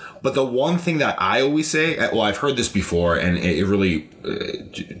control. But the one thing that I always say, well, I've heard this before, and it really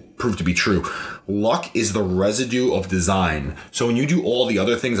proved to be true. Luck is the residue of design. So when you do all the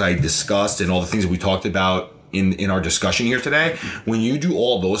other things I discussed and all the things that we talked about in our discussion here today, when you do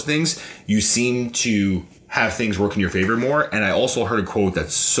all those things, you seem to have things work in your favor more. And I also heard a quote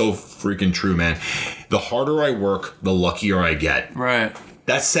that's so freaking true, man. The harder I work, the luckier I get. Right.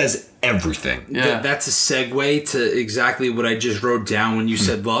 That says everything. Yeah. That's a segue to exactly what I just wrote down when you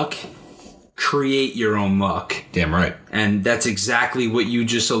said luck. Create your own luck. Damn right. And that's exactly what you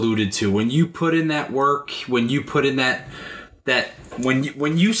just alluded to. When you put in that work, when you put in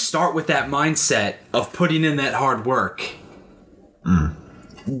when you start with that mindset of putting in that hard work,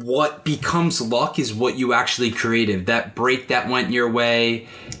 what becomes luck is what you actually created. That break that went your way,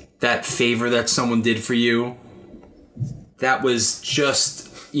 that favor that someone did for you, that was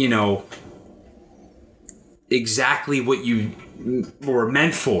just exactly what you were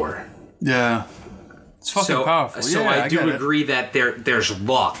meant for. Yeah. It's fucking powerful. So yeah, I do get it. agree that there's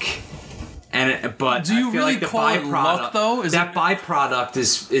luck. But Do you I feel really like the call it luck, though? Byproduct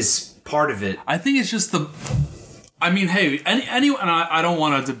is part of it. I think it's just I mean, hey, anyone, and I don't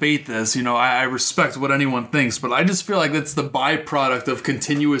want to debate this, I respect what anyone thinks, but I just feel like it's the byproduct of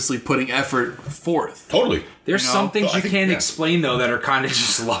continuously putting effort forth. Totally. There's some things So I you think- can't yeah. explain, though, that are kind of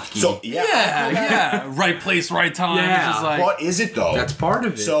just lucky. So Yeah. Right place, right time. Yeah. It's just like, What is it though? That's part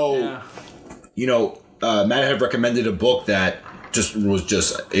of it. So, Matt had recommended a book that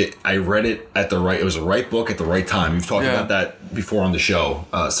I read it it was the right book at the right time. You've talked about that before on the show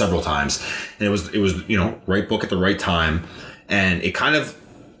several times. And it was right book at the right time. And it kind of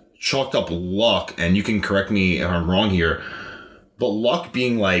chalked up luck, and you can correct me if I'm wrong here, but luck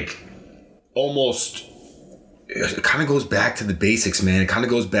being like almost, it kind of goes back to the basics, man. It kind of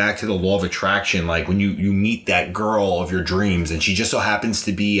goes back to the law of attraction. Like when you meet that girl of your dreams, and she just so happens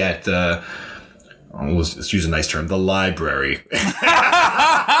to be at let's use a nice term, the library.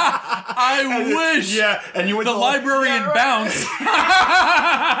 I wish. Yeah, and you went The to librarian bounced.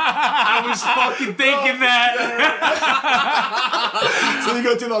 I was fucking thinking that. So you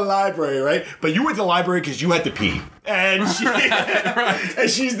go to the library, right? But you went to the library because you had to pee. And and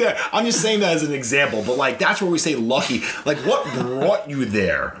she's there. I'm just saying that as an example, but like that's where we say lucky. Like what brought you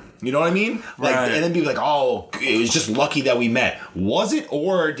there? You know what I mean? Like, Right. And then be like, oh, it was just lucky that we met. Was it,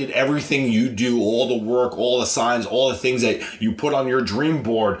 or did everything you do, all the work, all the signs, all the things that you put on your dream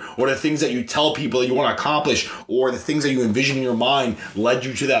board, or the things that you tell people that you want to accomplish, or the things that you envision in your mind led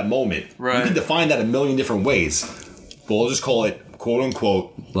you to that moment? Right. You can define that a million different ways, but we'll just call it quote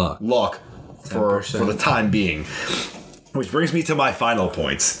unquote luck for the time being. Which brings me to my final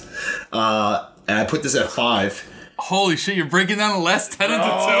points, and I put this at 5. Holy shit, you're breaking down the last 10 into 2?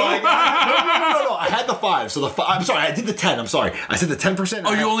 Oh my God. No. I had the 5. So I'm sorry. I did the 10. I'm sorry. I said the 10%.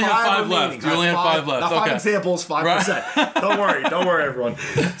 Oh, you only have 5 left. remaining. You only have 5 left. Not Okay. 5 examples, 5%. Don't worry, everyone.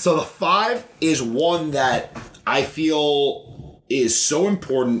 So the 5 is one that I feel is so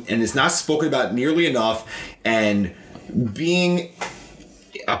important and is not spoken about nearly enough. And being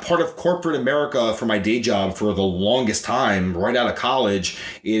a part of corporate America for my day job for the longest time, right out of college,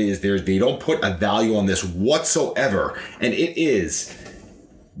 they don't put a value on this whatsoever. And it is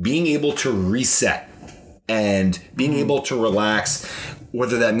being able to reset and being able to relax,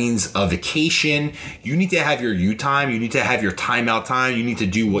 whether that means a vacation. You need to have your you time. You need to have your timeout time. You need to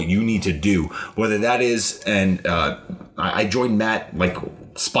do what you need to do, whether that is, and I joined Matt like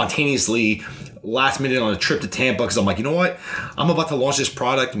spontaneously last minute on a trip to Tampa because I'm like, you know what? I'm about to launch this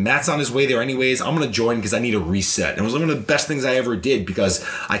product. Matt's on his way there anyways. I'm going to join because I need a reset. And it was one of the best things I ever did because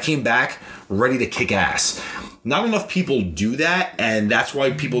I came back ready to kick ass. Not enough people do that, and that's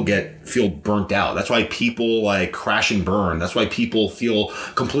why people feel burnt out. That's why people like crash and burn. That's why people feel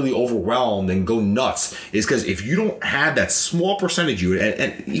completely overwhelmed and go nuts. Is because if you don't have that small percentage,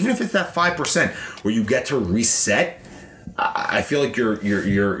 and even if it's that 5% where you get to reset, I feel like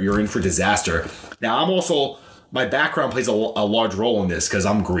you're in for disaster. Now my background plays a large role in this because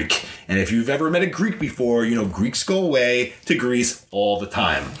I'm Greek, and if you've ever met a Greek before, Greeks go away to Greece all the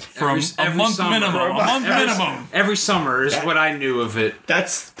time. From a month minimum. Every summer is what I knew of it.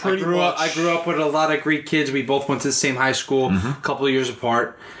 That's pretty I grew up with a lot of Greek kids. We both went to the same high school, a couple of years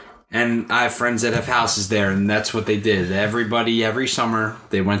apart. And I have friends that have houses there, and that's what they did. Every summer,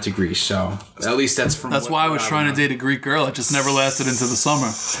 they went to Greece. So at least that's from. That's why I was trying to date a Greek girl. It just never lasted into the summer.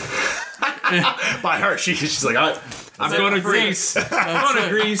 By her, she's like, I'm going to Greece. I'm going to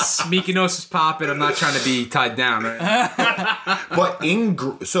Greece. Mykonos is popping. I'm not trying to be tied down. Right? But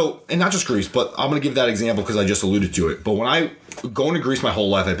and not just Greece, but I'm going to give that example because I just alluded to it. But when I going to Greece my whole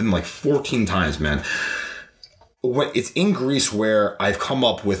life, I've been like 14 times, man. When it's in Greece where I've come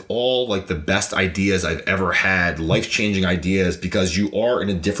up with all like the best ideas I've ever had, life-changing ideas, because you are in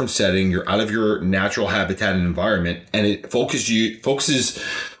a different setting, you're out of your natural habitat and environment, and it focuses.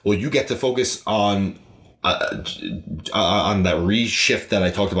 Well, you get to focus on that reshift that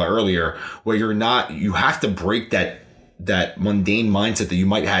I talked about earlier, where you have to break that mundane mindset that you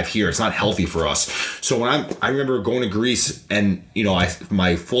might have here. It's not healthy for us. So when I remember going to Greece, and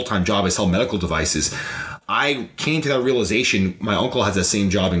my full-time job, I sell medical devices. I came to that realization. My uncle has that same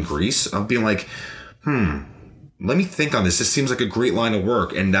job in Greece. I'm being like, let me think on this. This seems like a great line of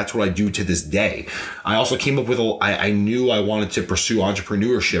work, and that's what I do to this day. I also came up with I knew I wanted to pursue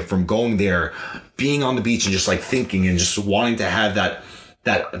entrepreneurship from going there, being on the beach and just like thinking and just wanting to have that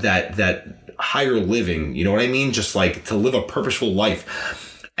higher living. You know what I mean? Just like to live a purposeful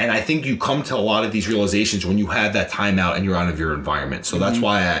life. And I think you come to a lot of these realizations when you have that time out and you're out of your environment. So that's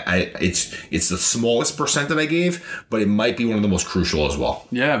why it's the smallest percent that I gave, but it might be one of the most crucial as well.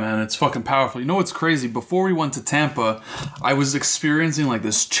 Yeah, man, it's fucking powerful. You know what's crazy? Before we went to Tampa, I was experiencing like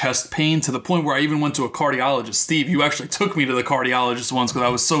this chest pain to the point where I even went to a cardiologist. Steve, you actually took me to the cardiologist once because I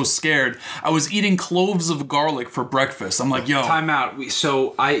was so scared. I was eating cloves of garlic for breakfast. I'm like, yo. Time out.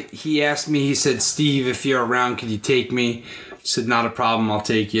 He asked me, he said, Steve, if you're around, could you take me? I said, not a problem, I'll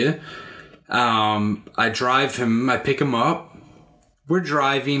take you. I drive him, I pick him up. We're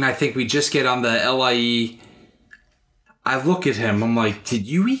driving, I think we just get on the LIE. I look at him, I'm like, did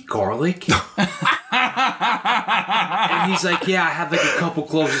you eat garlic? And he's like, yeah, I had like a couple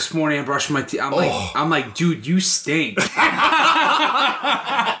cloves this morning, I brushed my teeth. I'm like, dude, you stink.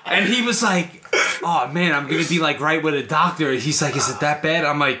 And he was like, oh man, I'm gonna be like right with a doctor. He's like, is it that bad?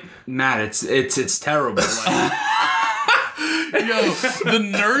 I'm like, Matt, it's terrible. Like, Yo, the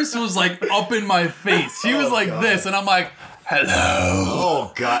nurse was like up in my face. She was like this, and I'm like, hello.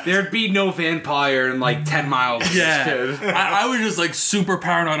 Oh, God. there'd be no vampire in like 10 miles. Yeah. I was just like super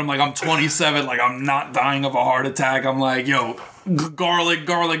paranoid. I'm like, I'm 27. Like, I'm not dying of a heart attack. I'm like, yo,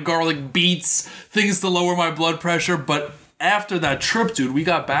 garlic beets, things to lower my blood pressure. But after that trip, dude, we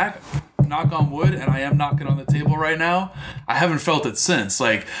got back, knock on wood, and I am knocking on the table right now. I haven't felt it since.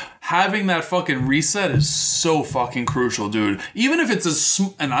 Like, having that fucking reset is so fucking crucial, dude. Even if it's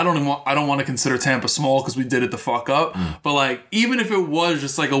and I don't want to consider Tampa small because we did it the fuck up. But like, even if it was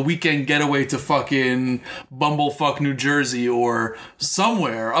just like a weekend getaway to fucking Bumblefuck, New Jersey, or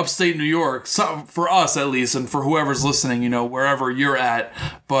somewhere upstate New York, for us at least, and for whoever's listening, you know, wherever you're at.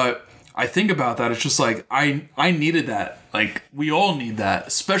 But I think about that. It's just like, I needed that. Like, we all need that,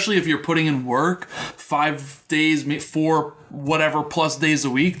 especially if you're putting in work 5 days, 4 whatever plus days a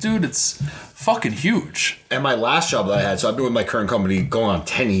week, dude. It's fucking huge. And my last job that I had, so I've been with my current company going on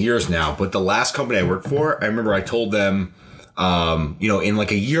 10 years now, but the last company I worked for, I remember I told them, in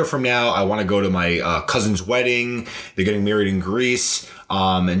like a year from now, I want to go to my cousin's wedding. They're getting married in Greece.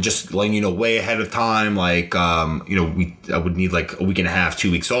 And just letting you know way ahead of time, like, I would need like a week and a half,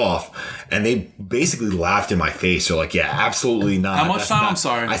 2 weeks off. And they basically laughed in my face. They're like, yeah, absolutely not. How much time? I'm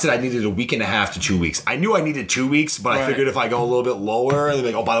sorry. I said I needed a week and a half to 2 weeks. I knew I needed 2 weeks, but I figured if I go a little bit lower, they're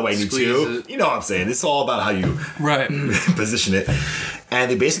like, oh, by the way, I need 2. You know what I'm saying? It's all about how you position it. And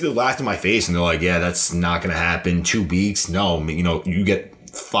they basically laughed in my face and they're like, yeah, that's not going to happen. 2 weeks. No, you get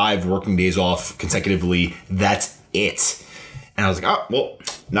 5 working days off consecutively. That's it. And I was like, oh, well,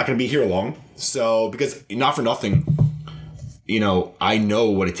 not going to be here long. So, because not for nothing, I know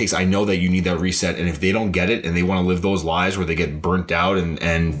what it takes. I know that you need that reset. And if they don't get it and they want to live those lives where they get burnt out and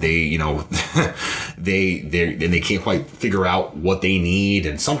they, they can't quite figure out what they need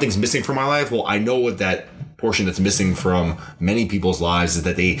and something's missing from my life. Well, I know what that portion that's missing from many people's lives is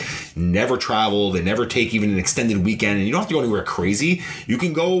that they never travel, they never take even an extended weekend, and you don't have to go anywhere crazy. You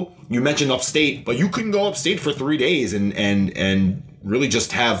can go, you mentioned upstate, but you can go upstate for 3 days and really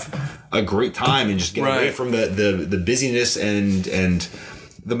just have a great time and just get away from the busyness and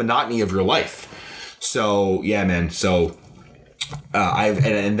the monotony of your life. So yeah, man. So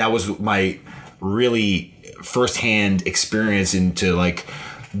and that was my really firsthand experience into like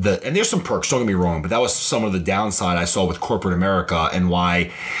and there's some perks, don't get me wrong, but that was some of the downside I saw with corporate America and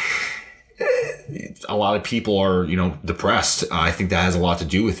why a lot of people are, depressed. I think that has a lot to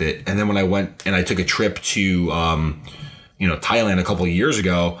do with it. And then when I went and I took a trip to, Thailand a couple of years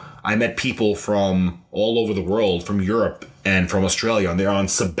ago, I met people from all over the world, from Europe and from Australia, and they're on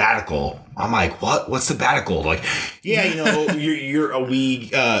sabbatical. I'm like, what? What's sabbatical? Like, yeah, you're a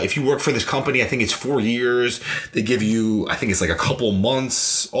week. If you work for this company, I think it's 4 years. They give you, I think it's like a couple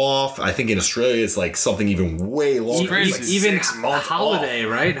months off. I think in Australia, it's like something even way longer. Crazy. Like even 6 months holiday,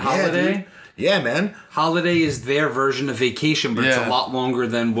 off. right? Holiday. Yeah, yeah, man. Holiday is their version of vacation, but it's a lot longer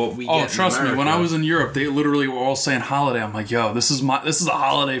than what we get. Oh, trust in me. America. When I was in Europe, they literally were all saying holiday. I'm like, yo, this is a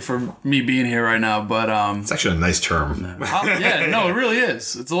holiday for me being here right now. But it's actually a nice term. It really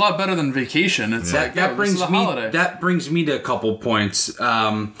is. It's a lot better than vacation. It's like that brings this is a me. holiday. That brings me to a couple points.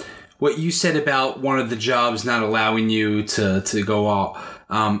 What you said about one of the jobs not allowing you to go out.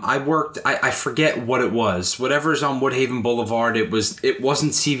 I worked. I forget what it was. Whatever's on Woodhaven Boulevard. It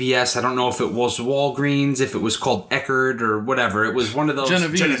wasn't CVS. I don't know if it was Walgreens. If it was called Eckerd or whatever. It was one of those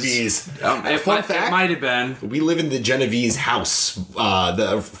Genovese. It might have been. We live in the Genovese house.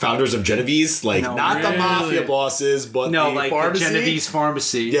 The founders of Genovese, the mafia bosses, but the pharmacy. The Genovese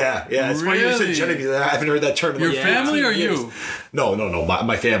pharmacy. Yeah. It's funny you said Genovese. I haven't heard that term in Your family or you? No.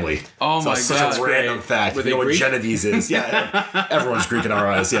 My family. Oh my God. Such a random fact. You know what Genovese is? Yeah. Everyone's Greek in our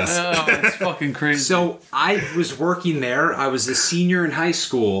our eyes. Yes. Oh, it's fucking crazy. So I was working there. I was a senior in high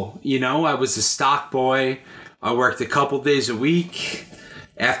school. You know, I was a stock boy. I worked a couple days a week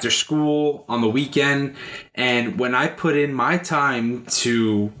after school on the weekend. And when I put in my time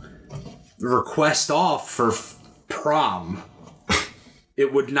to request off for prom,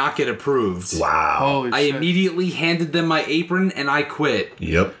 it would not get approved. Wow. Holy I shit. immediately handed them my apron and I quit.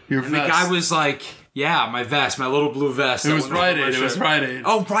 Yep. Your And the vest. guy was like, yeah, my vest, my little blue vest. It was Rite Aid. It was Rite Aid.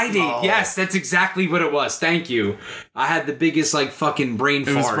 Oh, Rite Aid. Yes, that's exactly what it was. Thank you. I had the biggest, like, fucking brain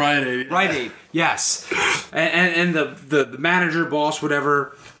fart. It was Rite Aid. Rite Aid. Yes. And the manager, boss,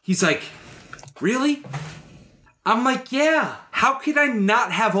 whatever, he's like, really? I'm like, yeah. How could I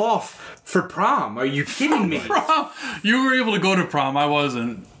not have off for prom? Are you kidding me? Prom. You were able to go to prom. I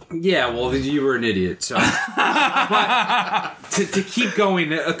wasn't. Yeah, well, you were an idiot. So, but to keep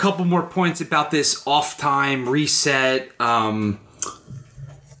going, a couple more points about this off time reset,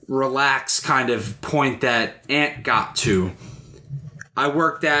 relax kind of point that Ant got to. I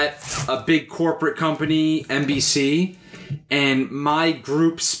worked at a big corporate company, NBC, and my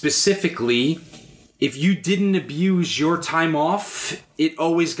group specifically, if you didn't abuse your time off, it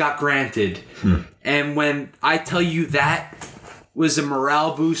always got granted. And when I tell you that was a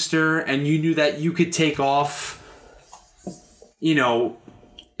morale booster and you knew that you could take off, you know,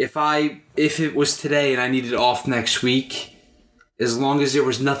 if it was today and I needed off next week, as long as there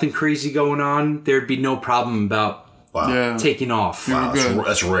was nothing crazy going on, there'd be no problem about Wow. Yeah. taking off. Wow.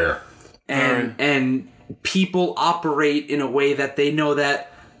 That's rare. And people operate in a way that they know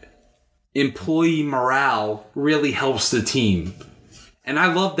that employee morale really helps the team. And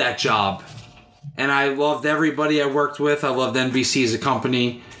I loved that job. And I loved everybody I worked with. I loved NBC as a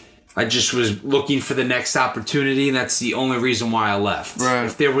company. I just was looking for the next opportunity, and that's the only reason why I left. Right.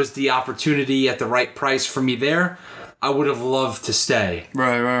 If there was the opportunity at the right price for me there, I would have loved to stay.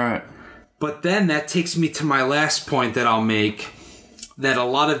 Right. But then that takes me to my last point that I'll make, that a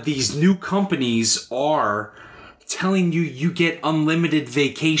lot of these new companies are telling you get unlimited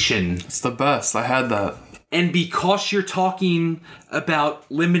vacation. It's the best. I had that. And because you're talking about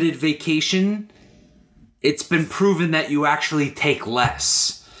limited vacation, it's been proven that you actually take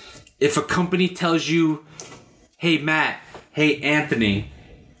less. If a company tells you, hey, Matt, hey, Anthony,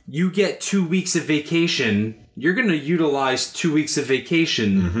 you get 2 weeks of vacation, you're going to utilize 2 weeks of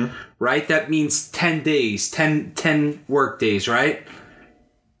vacation, right? That means 10 days, 10 work days, right?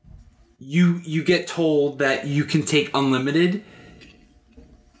 You get told that you can take unlimited.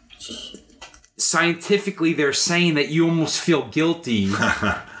 Scientifically, they're saying that you almost feel guilty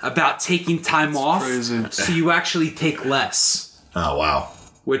about taking time off, crazy. so you actually take less. Oh, wow.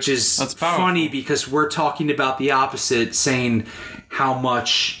 Which is That's powerful. funny because we're talking about the opposite, saying how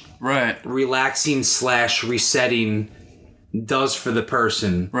much Right. relaxing / resetting does for the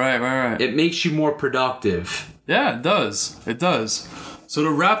person. Right. It makes you more productive. Yeah, it does. It does. So to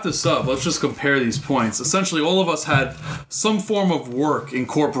wrap this up, let's just compare these points. Essentially, all of us had some form of work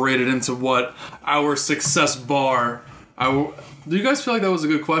incorporated into what our success bar. Do you guys feel like that was a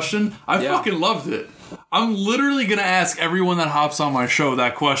good question? I Yeah. fucking loved it. I'm literally gonna ask everyone that hops on my show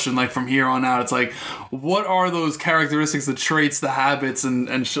that question, like from here on out. It's like, what are those characteristics, the traits, the habits, and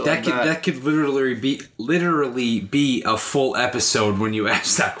shit like that? That could literally be a full episode when you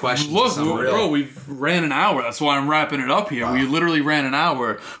ask that question. Look, It's unreal. bro, we ran an hour. That's why I'm wrapping it up here. Wow. We literally ran an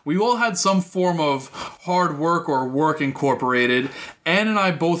hour. We all had some form of hard work or work incorporated. Ann and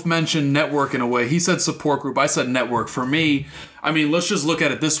I both mentioned network in a way. He said support group. I said network. For me, I mean, let's just look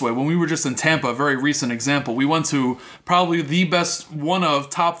at it this way. When we were just in Tampa, a very recent example, we went to probably the best, one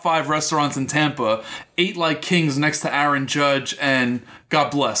of top 5 restaurants in Tampa, ate like kings next to Aaron Judge, and got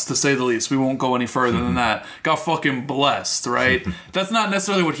blessed, to say the least. We won't go any further than that. Got fucking blessed, right? That's not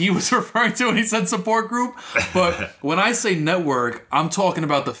necessarily what he was referring to when he said support group, but when I say network, I'm talking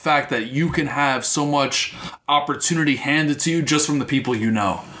about the fact that you can have so much opportunity handed to you just from the people you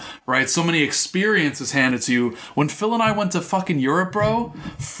know. Right? So many experiences handed to you. When Phil and I went to fucking Europe, bro,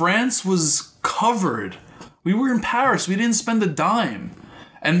 France was covered. We were in Paris. We didn't spend a dime.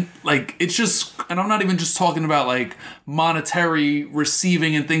 And like, it's just, and I'm not even just talking about like monetary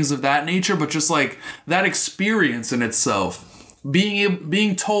receiving and things of that nature, but just like that experience in itself.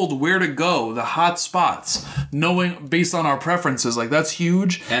 Being told where to go, the hot spots, knowing based on our preferences, like that's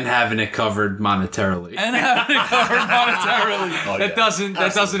huge. And having it covered monetarily. And having it covered monetarily. Oh,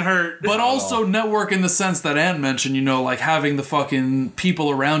 that doesn't hurt. But also network in the sense that Ant mentioned, you know, like having the fucking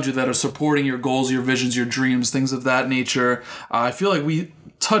people around you that are supporting your goals, your visions, your dreams, things of that nature. I feel like we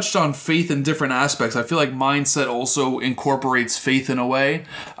touched on faith in different aspects. I feel like mindset also incorporates faith in a way.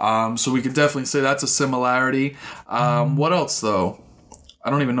 So we could definitely say that's a similarity. What else, though? I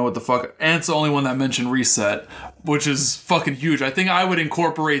don't even know what the fuck. Ant's the only one that mentioned reset, which is fucking huge. I think I would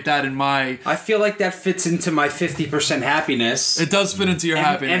incorporate that in my... I feel like that fits into my 50% happiness. It does fit into your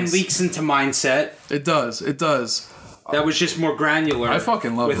happiness. And leaks into mindset. It does. It does. That was just more granular. I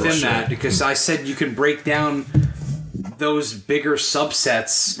fucking love within this that shit. because I said you can break down those bigger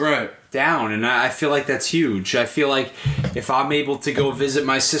subsets Right. down, and I feel like that's huge. I feel like if I'm able to go visit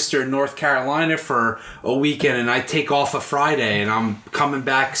my sister in North Carolina for a weekend and I take off a Friday and I'm coming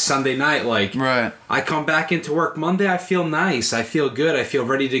back Sunday night, like Right. I come back into work Monday, I feel nice, I feel good, I feel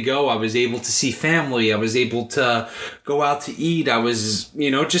ready to go. I was able to see family, I was able to go out to eat, I was,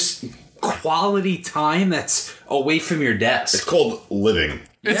 just quality time that's away from your desk. It's called living.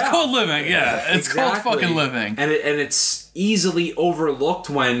 It's called living, yeah. It's called fucking living. And it's easily overlooked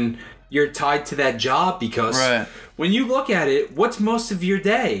when you're tied to that job because when you look at it, what's most of your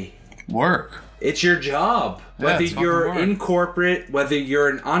day? Work. It's your job. Yeah, Whether it's fucking you're work. in corporate, whether you're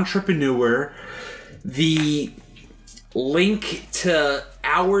an entrepreneur, the link to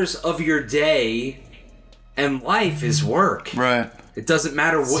hours of your day and life is work. Right. It doesn't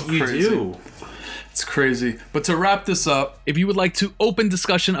matter what you crazy. do. It's crazy. But to wrap this up, if you would like to open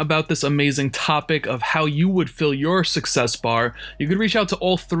discussion about this amazing topic of how you would fill your success bar, you could reach out to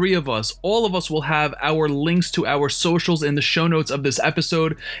all three of us. All of us will have our links to our socials in the show notes of this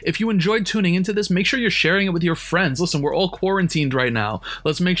episode. If you enjoyed tuning into this, make sure you're sharing it with your friends. Listen, we're all quarantined right now.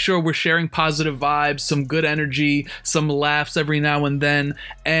 Let's make sure we're sharing positive vibes, some good energy, some laughs every now and then.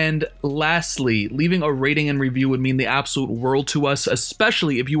 And lastly, leaving a rating and review would mean the absolute world to us,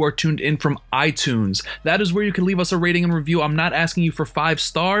 especially if you are tuned in from iTunes. That is where you can leave us a rating and review. I'm not asking you for 5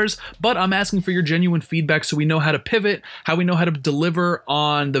 stars, but I'm asking for your genuine feedback so we know how to pivot, how we know how to deliver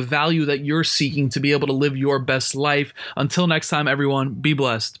on the value that you're seeking to be able to live your best life. Until next time, everyone, be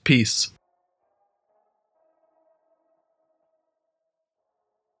blessed. Peace.